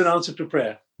me, it was an answer to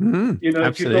prayer.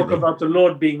 If you talk about the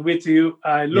Lord being with you,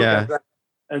 I look at that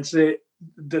and say,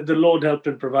 the Lord helped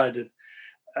and provided.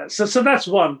 So that's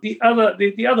one. The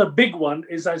other big one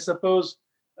is, I suppose,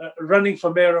 running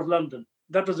for mayor of London.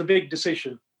 That was a big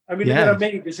decision. I mean, there are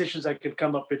many decisions I could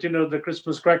come up with. The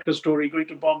Christmas cracker story, going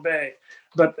to Bombay,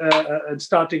 but and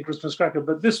starting Christmas cracker.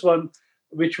 But this one,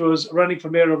 which was running for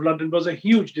mayor of London, was a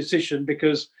huge decision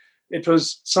because it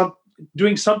was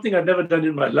doing something I'd never done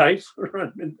in my life.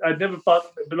 I'd never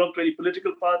belonged to any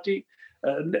political party.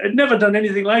 I'd never done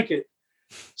anything like it.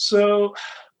 So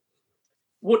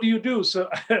what do you do? So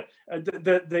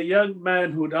the young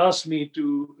man who'd asked me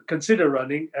to consider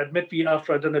running had met me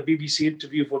after I'd done a BBC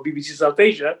interview for BBC South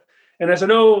Asia. And I said,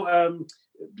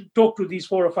 talk to these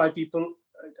 4 or 5 people.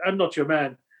 I'm not your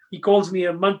man. He calls me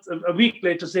a week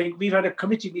later saying, we've had a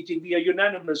committee meeting. We are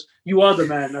unanimous. You are the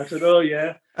man. I said, oh,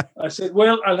 yeah. I said,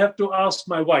 well, I'll have to ask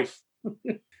my wife.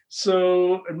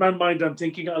 So in my mind, I'm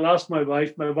thinking, I'll ask my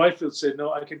wife. My wife will say,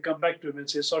 no. I can come back to him and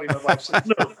say, sorry, my wife said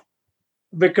no.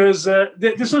 Because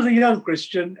this was a young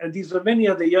Christian, and these were many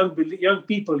other young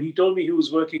people. He told me he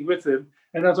was working with him.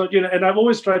 And I thought, and I've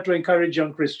always tried to encourage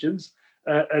young Christians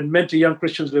and mentor young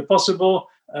Christians where possible.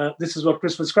 This is what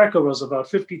Christmas Cracker was about,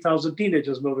 50,000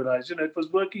 teenagers mobilized. It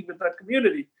was working with that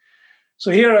community.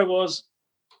 So here I was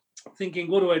thinking,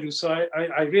 what do I do? So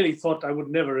I really thought I would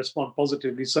never respond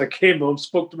positively. So I came home,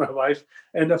 spoke to my wife.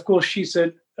 And of course, she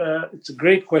said, it's a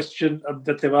great question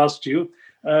that they've asked you.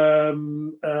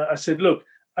 I said, look,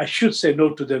 I should say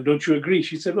no to them. Don't you agree?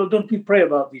 She said, well, don't we pray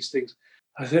about these things?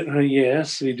 I said,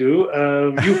 yes, we do.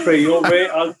 You pray your way.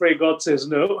 I'll pray God says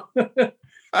no.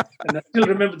 And I still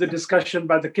remember the discussion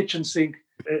by the kitchen sink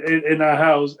in our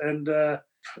house. And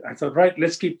I thought, right,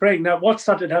 let's keep praying. Now, what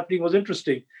started happening was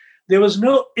interesting. There was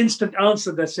no instant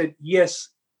answer that said, yes,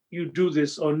 you do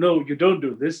this, or no, you don't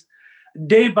do this.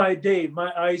 Day by day,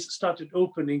 my eyes started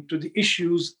opening to the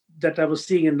issues that I was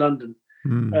seeing in London.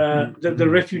 The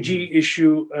refugee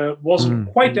issue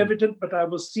wasn't quite evident, but I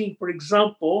was seeing, for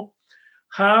example,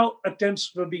 how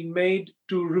attempts were being made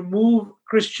to remove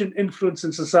Christian influence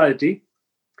in society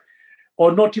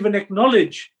or not even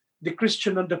acknowledge the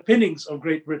Christian underpinnings of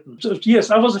Great Britain. So, yes,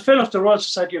 I was a fellow of the Royal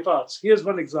Society of Arts. Here's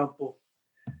one example.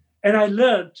 And I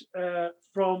learned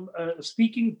from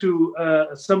speaking to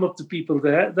some of the people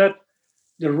there that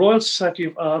the Royal Society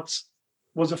of Arts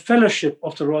was a fellowship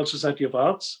of the Royal Society of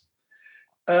Arts.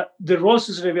 The Royal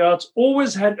Society of Arts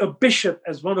always had a bishop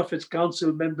as one of its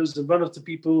council members and one of the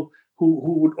people who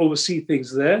would oversee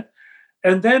things there.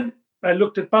 And then I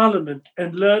looked at Parliament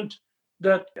and learned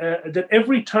that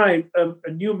every time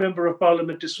a new member of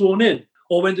Parliament is sworn in,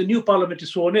 or when the new Parliament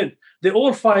is sworn in, they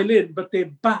all file in, but they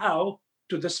bow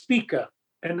to the Speaker.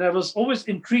 And I was always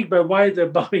intrigued by why they're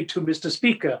bowing to Mr.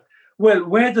 Speaker. Well,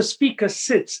 where the Speaker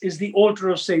sits is the altar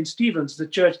of St. Stephen's, the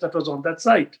church that was on that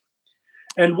site.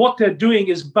 And what they're doing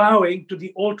is bowing to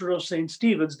the altar of St.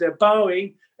 Stephen's. They're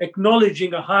bowing,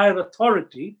 acknowledging a higher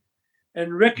authority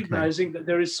and recognizing that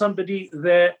there is somebody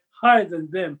there higher than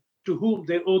them to whom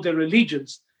they owe their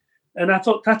allegiance. And I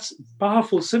thought that's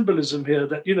powerful symbolism here,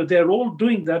 that, they're all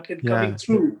doing that and coming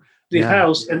through the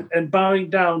house and bowing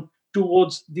down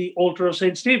towards the altar of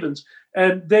St. Stephen's.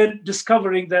 And then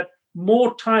discovering that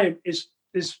more time is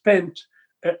spent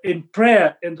in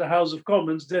prayer in the House of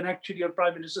Commons than actually on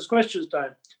Prime Minister's questions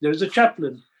time. There is a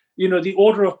chaplain. The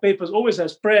order of papers always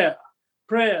has prayer.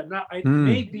 Now, it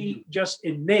may be just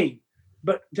in name,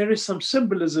 but there is some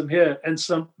symbolism here and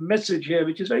some message here,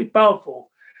 which is very powerful.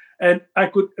 And I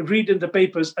could read in the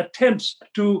papers attempts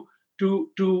to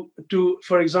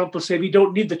for example, say, we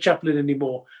don't need the chaplain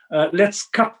anymore. Let's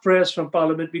cut prayers from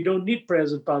Parliament. We don't need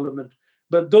prayers in Parliament.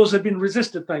 But those have been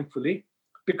resisted, thankfully,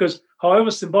 because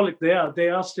however symbolic they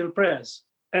are still prayers.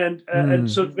 And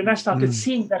so when I started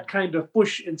seeing that kind of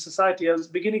push in society, I was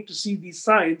beginning to see these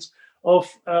signs of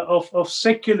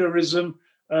secularism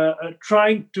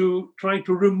trying to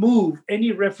remove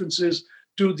any references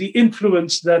to the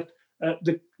influence that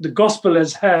the gospel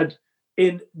has had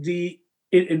in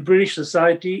British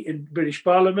society, in British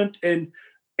Parliament, in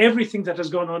everything that has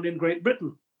gone on in Great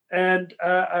Britain. And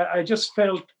I just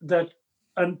felt that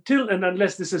until and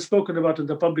unless this is spoken about in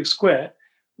the public square,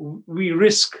 we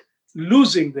risk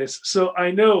losing this. So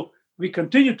I know we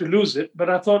continue to lose it, but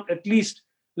I thought at least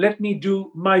let me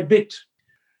do my bit.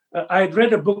 I had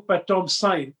read a book by Tom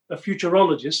Sine, a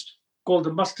futurologist, called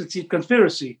The Mustard Seed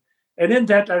Conspiracy. And in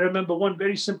that, I remember one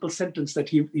very simple sentence that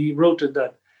he wrote in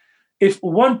that. If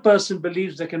one person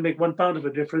believes they can make £1 of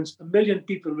a difference, 1 million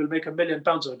people will make £1 million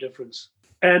of a difference.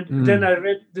 And then I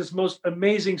read this most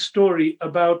amazing story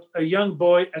about a young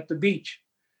boy at the beach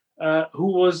who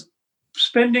was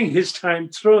spending his time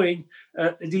throwing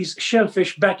these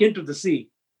shellfish back into the sea.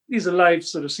 These are live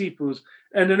sort of seafoods.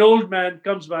 And an old man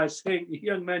comes by saying,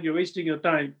 young man, you're wasting your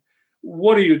time.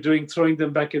 What are you doing throwing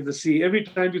them back in the sea? Every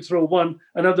time you throw one,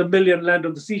 another million land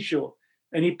on the seashore.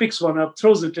 And he picks one up,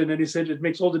 throws it in, and he said, it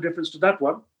makes all the difference to that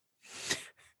one.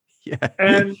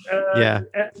 And,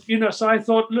 so I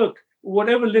thought, look,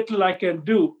 whatever little I can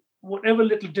do, whatever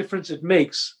little difference it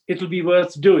makes, it'll be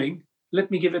worth doing. Let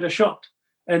me give it a shot.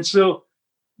 And so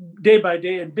day by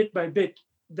day and bit by bit,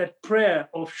 that prayer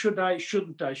of should I,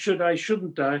 shouldn't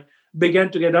I, began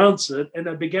to get answered. And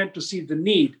I began to see the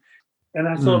need. And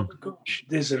I thought, gosh,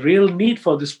 there's a real need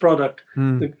for this product.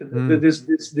 The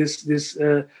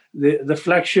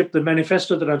flagship, the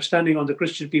manifesto that I'm standing on, the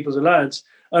Christian People's Alliance,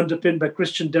 underpinned by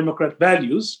Christian Democrat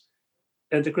values.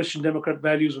 And the Christian Democrat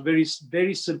values are very,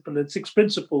 very simple and 6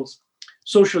 principles: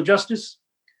 social justice,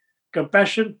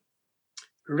 compassion,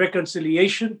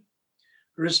 reconciliation,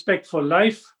 respect for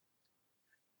life,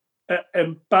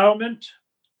 empowerment,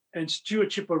 and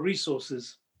stewardship of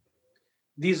resources.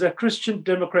 These are Christian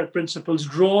Democrat principles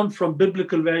drawn from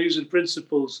biblical values and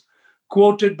principles,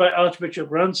 quoted by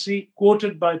Archbishop Ramsey,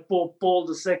 quoted by Pope Paul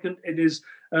II in his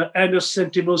Annus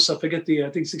Sentimus, I forget the year,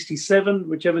 I think 67,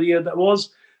 whichever year that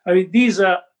was. I mean, these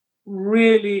are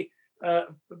really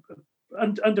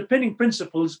underpinning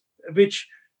principles which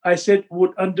I said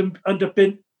would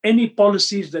underpin any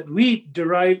policies that we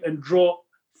derive and draw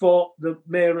for the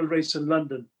mayoral race in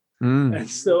London. And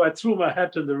so I threw my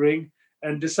hat in the ring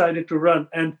and decided to run.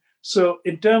 And so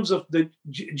in terms of the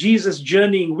Jesus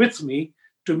journeying with me,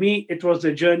 to me, it was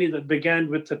a journey that began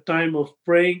with the time of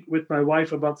praying with my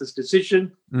wife about this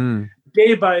decision,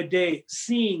 day by day,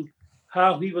 seeing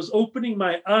how he was opening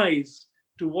my eyes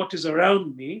to what is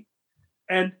around me,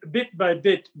 and bit by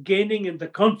bit, gaining in the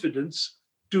confidence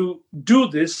to do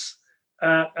this,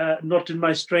 not in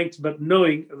my strength, but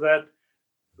knowing that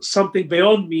something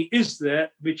beyond me is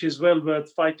there, which is well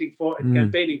worth fighting for and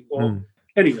campaigning for.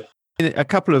 Anyway. A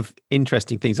couple of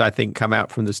interesting things I think come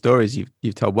out from the stories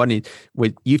you've told. One is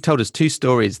you've told us 2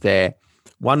 stories there.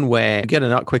 One where you get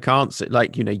a quick answer,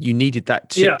 like, you needed that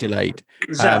chip delayed,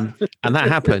 Exactly. and that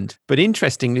happened. But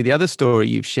interestingly, the other story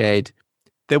you've shared,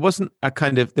 there wasn't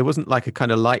like a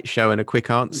kind of light show and a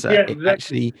quick answer. Yeah, It exactly.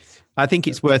 actually, I think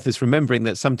it's worth us remembering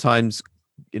that sometimes,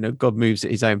 God moves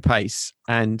at his own pace,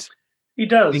 and He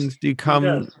does. things do He does.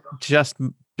 come just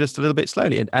a little bit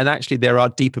slowly. And actually there are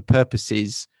deeper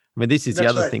purposes. I mean, this is the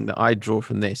That's other right. thing that I draw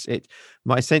from this.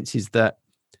 My sense is that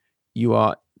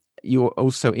you're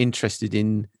also interested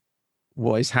in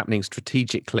what is happening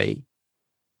strategically.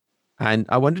 And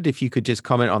I wondered if you could just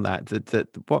comment on that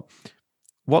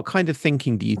what kind of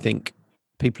thinking do you think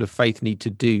people of faith need to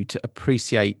do to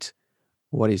appreciate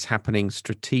what is happening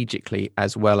strategically,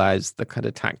 as well as the kind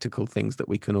of tactical things that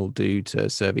we can all do to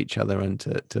serve each other and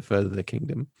to further the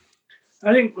kingdom?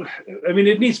 I mean,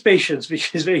 it needs patience,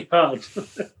 which is very hard.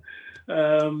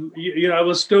 I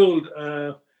was told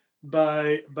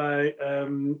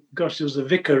gosh, there was a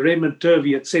vicar, Raymond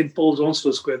Turvey, at St. Paul's,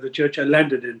 Onslow Square, the church I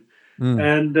landed in.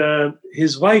 And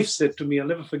his wife said to me, I'll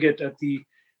never forget, at the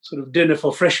sort of dinner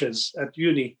for freshers at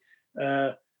uni,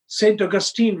 St.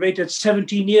 Augustine waited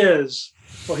 17 years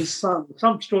for his son.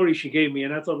 Some story she gave me.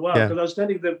 And I thought, wow, because I was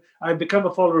telling them, I've become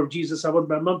a follower of Jesus. I want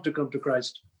my mom to come to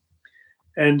Christ.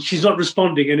 And she's not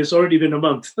responding, and it's already been a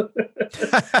month.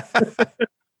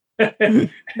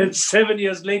 And 7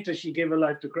 years later, she gave her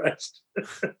life to Christ.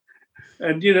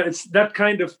 And, it's that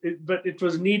kind of, but it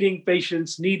was needing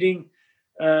patience,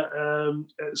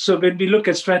 so when we look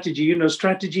at strategy,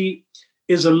 strategy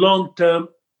is a long-term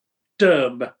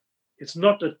term. It's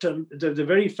not a term. The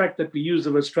very fact that we use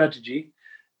the word strategy,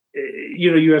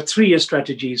 you have 3-year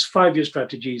strategies, 5-year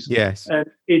strategies. Yes. And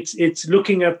it's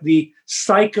looking at the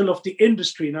cycle of the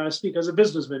industry. Now I speak as a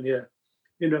businessman here.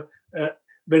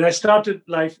 When I started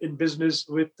life in business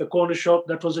with the corner shop,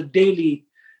 that was a daily,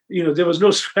 there was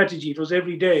no strategy. It was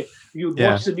every day. You'd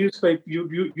watch the newspaper,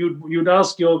 you'd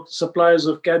ask your suppliers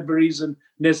of Cadbury's and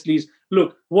Nestle's,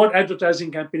 look, what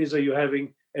advertising campaigns are you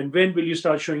having? And when will you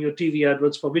start showing your TV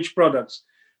adverts for which products?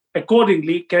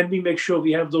 Accordingly, can we make sure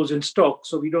we have those in stock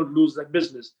so we don't lose that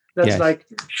business? That's like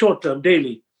short-term,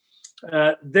 daily.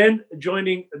 Then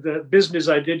joining the business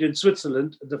I did in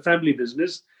Switzerland, the family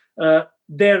business,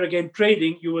 there again,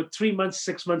 trading, you were 3 months,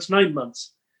 6 months, 9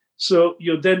 months. So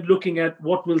you're then looking at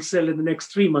what will sell in the next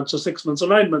 3 months or 6 months or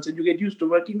 9 months, and you get used to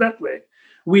working that way.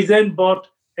 We then bought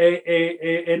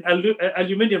an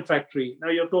aluminium factory. Now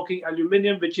you're talking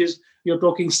aluminium, you're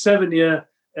talking 7-year,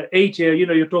 8-year,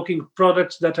 you're talking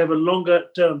products that have a longer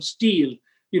term. Steel,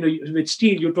 with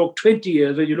steel, you talk 20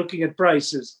 years when you're looking at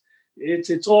prices.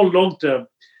 It's all long term.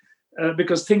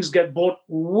 Because things get bought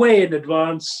way in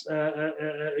advance.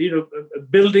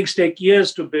 Buildings take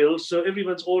years to build, so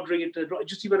everyone's ordering it.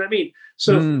 You see what I mean?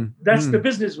 So that's the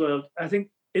business world. I think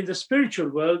in the spiritual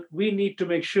world, we need to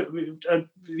make sure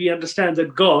we understand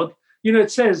that God,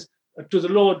 it says to the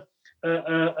Lord,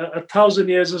 1,000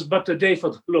 years is but a day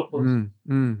for the Lord.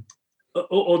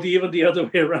 Or even the other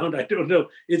way around, I don't know.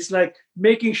 It's like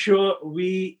making sure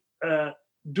we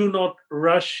do not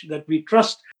rush, that we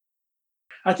trust.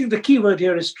 I think the key word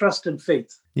here is trust and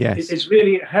faith. Yes. It's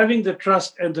really having the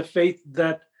trust and the faith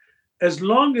that as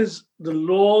long as the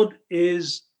Lord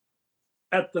is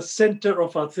at the center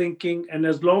of our thinking, and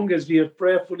as long as we are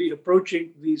prayerfully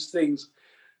approaching these things,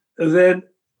 then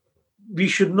we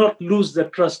should not lose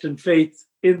that trust and faith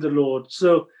in the Lord.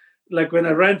 So, like when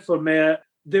I ran for mayor,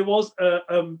 there was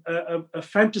a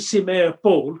fantasy mayor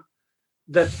poll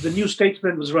that the New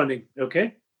Statesman was running,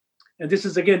 okay? And this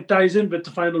is again ties in with the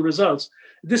final results.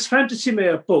 This fantasy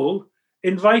mayor poll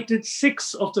invited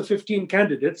 6 of the 15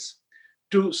 candidates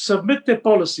to submit their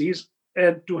policies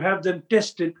and to have them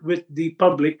tested with the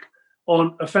public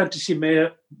on a fantasy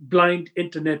mayor blind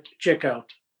internet checkout.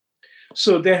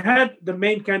 So they had the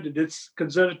main candidates,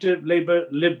 Conservative, Labour,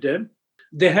 Lib Dem.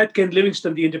 They had Ken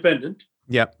Livingstone, the Independent.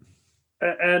 Yep.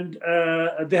 And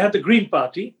they had the Green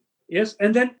Party. Yes.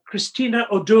 And then Christina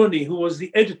O'Doney, who was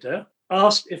the editor,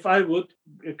 asked if I would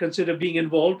consider being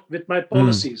involved with my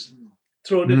policies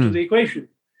thrown into the equation.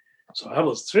 So I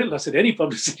was thrilled. I said, any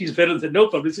publicity is better than no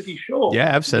publicity, sure. Yeah,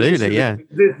 absolutely.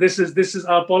 This is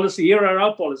our policy. Here are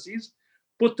our policies.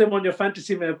 Put them on your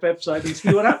Fantasy Mayor website and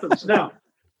see what happens. Now,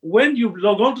 when you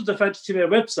log on to the Fantasy Mayor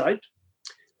website,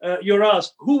 you're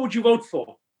asked, who would you vote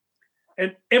for?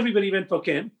 And everybody went for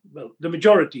Ken. Well, the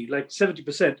majority, like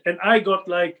 70%. And I got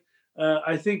like,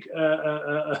 I think,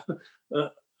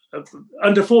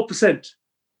 under 4%,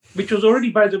 which was already,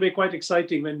 by the way, quite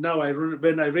exciting. When I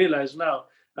realized now,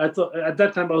 I thought at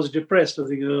that time I was depressed. I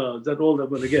think, oh, is that all I'm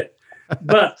going to get?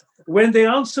 But when they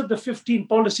answered the 15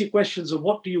 policy questions of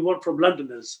what do you want from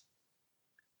Londoners,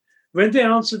 when they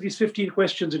answered these 15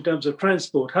 questions in terms of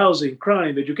transport, housing,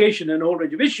 crime, education, and a whole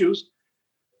range of issues,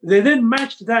 they then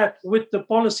matched that with the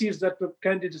policies that the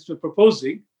candidates were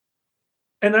proposing.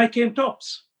 and I came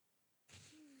tops.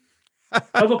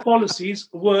 Other policies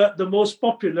were the most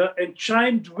popular and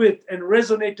chimed with and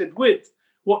resonated with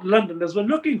what Londoners were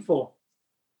looking for.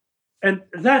 And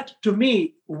that, to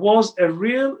me, was a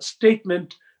real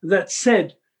statement that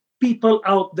said people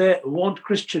out there want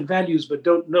Christian values but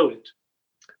don't know it.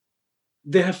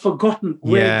 They have forgotten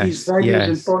where these values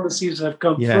and policies have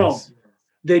come from.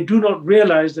 They do not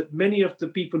realize that many of the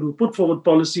people who put forward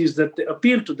policies that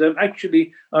appeal to them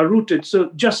actually are rooted.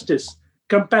 So justice,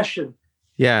 compassion,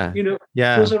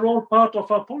 those are all part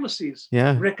of our policies.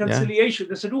 Reconciliation.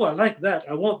 They said, oh, I like that.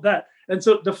 I want that. And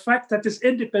so the fact that this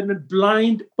independent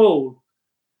blind poll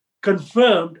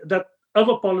confirmed that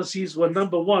other policies were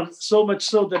number one, so much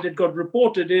so that it got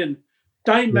reported in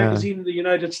Time magazine in the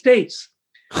United States.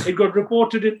 It got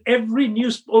reported in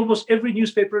almost every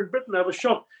newspaper in Britain. I was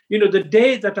shocked. The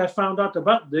day that I found out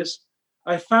about this,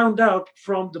 I found out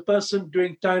from the person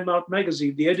doing Time Out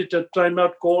magazine. The editor of Time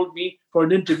Out called me for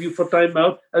an interview for Time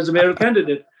Out as a mayoral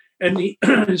candidate. And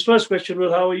his first question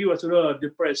was, how are you? I said, oh, I'm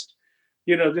depressed.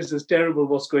 This is terrible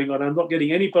what's going on. I'm not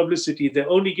getting any publicity. They're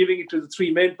only giving it to the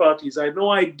three main parties. I had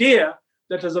no idea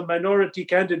that as a minority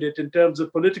candidate in terms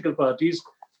of political parties,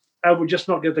 I would just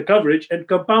not get the coverage. And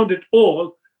compound it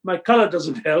all, my color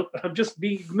doesn't help. I'm just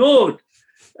being ignored.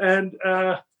 And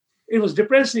it was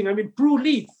depressing. I mean, Prue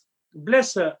Leith,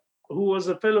 bless her, who was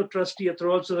a fellow trustee at the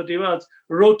Royal Society of Arts,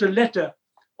 wrote a letter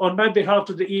on my behalf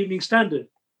to the Evening Standard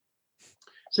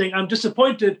saying, I'm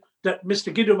disappointed that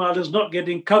Mr. Gidoomal is not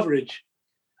getting coverage.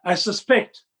 I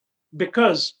suspect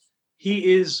because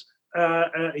he is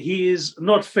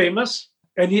not famous.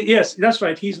 And yes, that's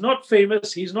right. He's not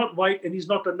famous. He's not white, and he's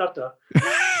not a nutter.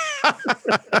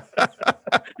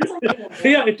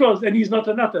 Yeah, it was, and he's not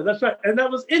a nutter. That's right, and that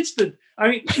was instant. I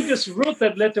mean, she just wrote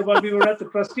that letter while we were at the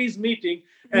trustees' meeting,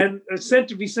 and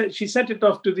she sent it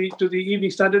off to the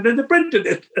Evening Standard, and they printed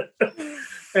it.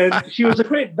 And she was a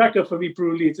great backer for me,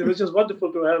 Prue Leith. It was just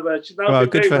wonderful to have her. She's now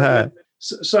good for her.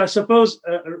 So I suppose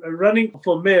running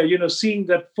for mayor, seeing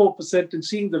that 4% and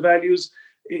seeing the values,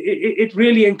 it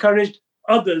really encouraged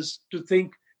others to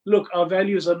think, look, our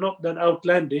values are not that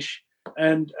outlandish,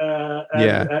 and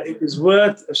it is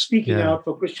worth speaking out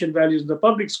for Christian values in the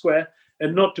public square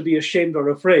and not to be ashamed or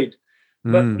afraid.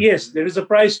 But yes, there is a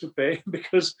price to pay,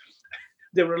 because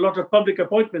there were a lot of public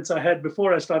appointments I had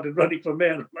before I started running for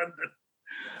mayor of London.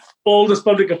 All those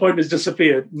public appointments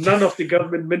disappeared. None of the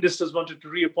government ministers wanted to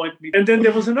reappoint me. And then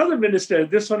there was another minister,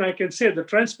 this one I can say, the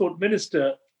transport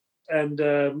minister, and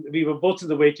we were both in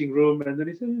the waiting room, and then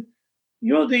he said,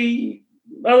 you're the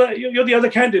other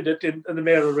candidate in the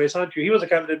mayoral race, aren't you? He was a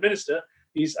cabinet minister.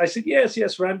 I said,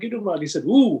 yes, Ram Gidoomal. He said,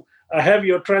 ooh, I have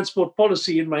your transport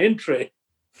policy in my in-tray.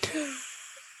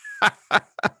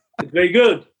 Very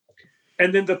good.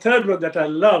 And then the third one that I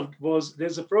loved was,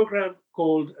 there's a program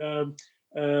called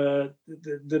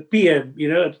the PM,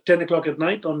 at 10 o'clock at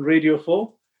night on Radio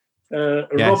 4.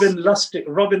 Robin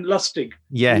Lustig.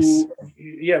 Yes.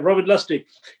 Robin Lustig.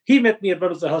 He met me at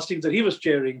one of the hustings that he was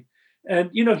chairing.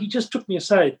 And, he just took me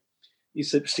aside. He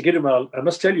said, Mr. Gidoomal, I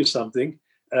must tell you something.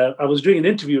 I was doing an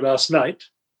interview last night.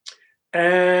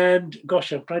 And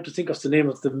gosh, I'm trying to think of the name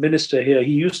of the minister here.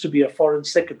 He used to be a foreign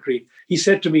secretary. He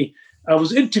said to me, I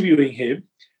was interviewing him,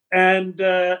 and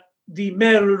the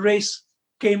mayoral race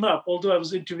came up. Although I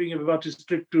was interviewing him about his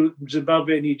trip to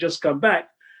Zimbabwe and he'd just come back,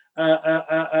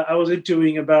 I was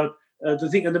interviewing about the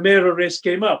thing, and the mayoral race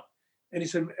came up. And he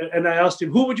said, and I asked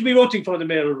him, who would you be voting for in the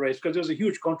mayoral race? Because there was a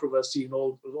huge controversy in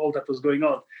all that was going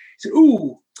on. He said,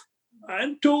 ooh,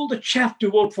 I'm told the chap to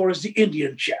vote for is the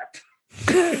Indian chap.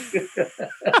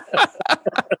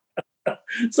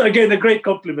 So again, a great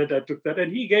compliment. I took that,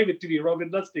 and he gave it to me, Robin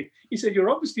Lustig. He said, "You're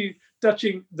obviously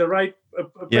touching the right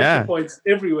pressure points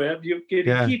everywhere. You're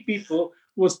getting key people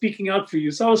who are speaking out for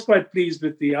you." So I was quite pleased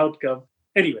with the outcome.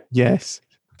 Anyway, yes.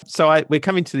 So we're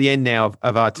coming to the end now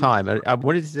of our time. I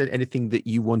wanted to say anything that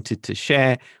you wanted to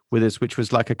share with us, which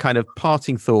was like a kind of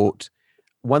parting thought,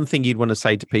 one thing you'd want to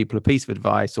say to people, a piece of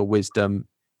advice or wisdom,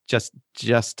 just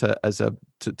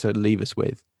to leave us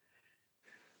with.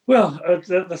 Well,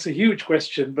 that's a huge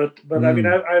question, but I mean,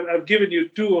 I've given you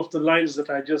two of the lines that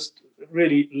I just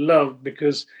really love,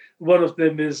 because one of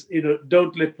them is,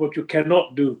 don't let what you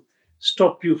cannot do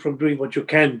stop you from doing what you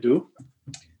can do.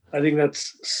 I think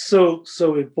that's so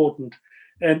important.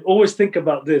 And always think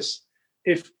about this.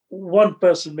 If one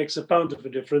person makes a pound of a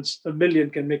difference, a million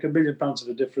can make 1 million pounds of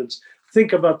a difference.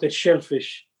 Think about the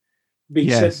shellfish being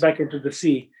sent back into the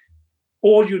sea.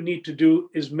 All you need to do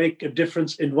is make a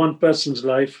difference in one person's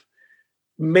life.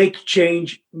 Make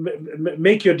change,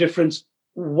 make your difference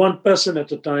one person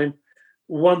at a time,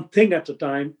 one thing at a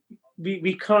time.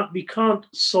 we can't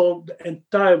solve the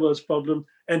entire world's problem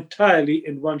entirely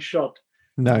in one shot.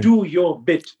 No. Do your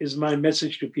bit is my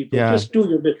message to people. Yeah. Just do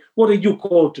your bit. What are you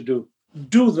called to do?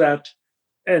 Do that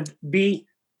and be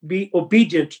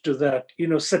obedient to that.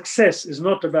 Success is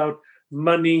not about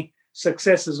money.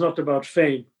 Success is not about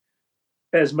fame.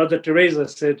 As Mother Teresa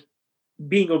said,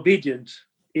 being obedient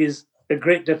is a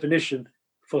great definition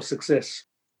for success.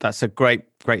 That's a great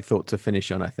thought to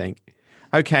finish on, I think.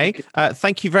 Okay.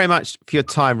 Thank you very much for your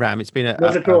time, Ram. It's been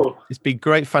it's been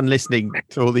great fun listening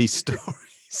to all these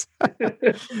stories.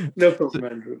 No problem,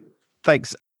 Andrew.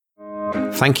 Thanks.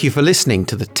 Thank you for listening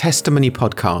to the Testimony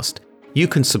Podcast. You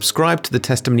can subscribe to the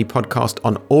Testimony Podcast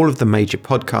on all of the major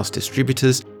podcast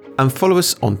distributors and follow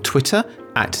us on Twitter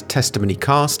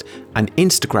 @TestimonyCast and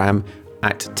Instagram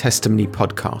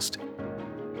 @TestimonyPodcast.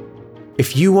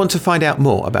 If you want to find out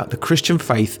more about the Christian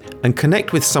faith and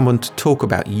connect with someone to talk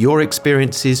about your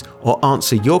experiences or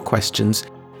answer your questions,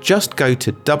 just go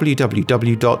to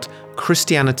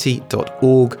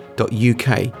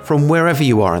www.christianity.org.uk from wherever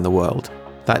you are in the world.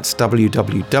 That's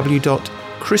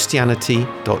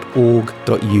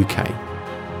www.christianity.org.uk.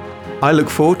 I look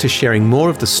forward to sharing more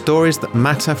of the stories that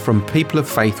matter from people of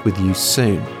faith with you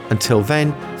soon. Until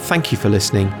then, thank you for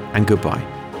listening and goodbye.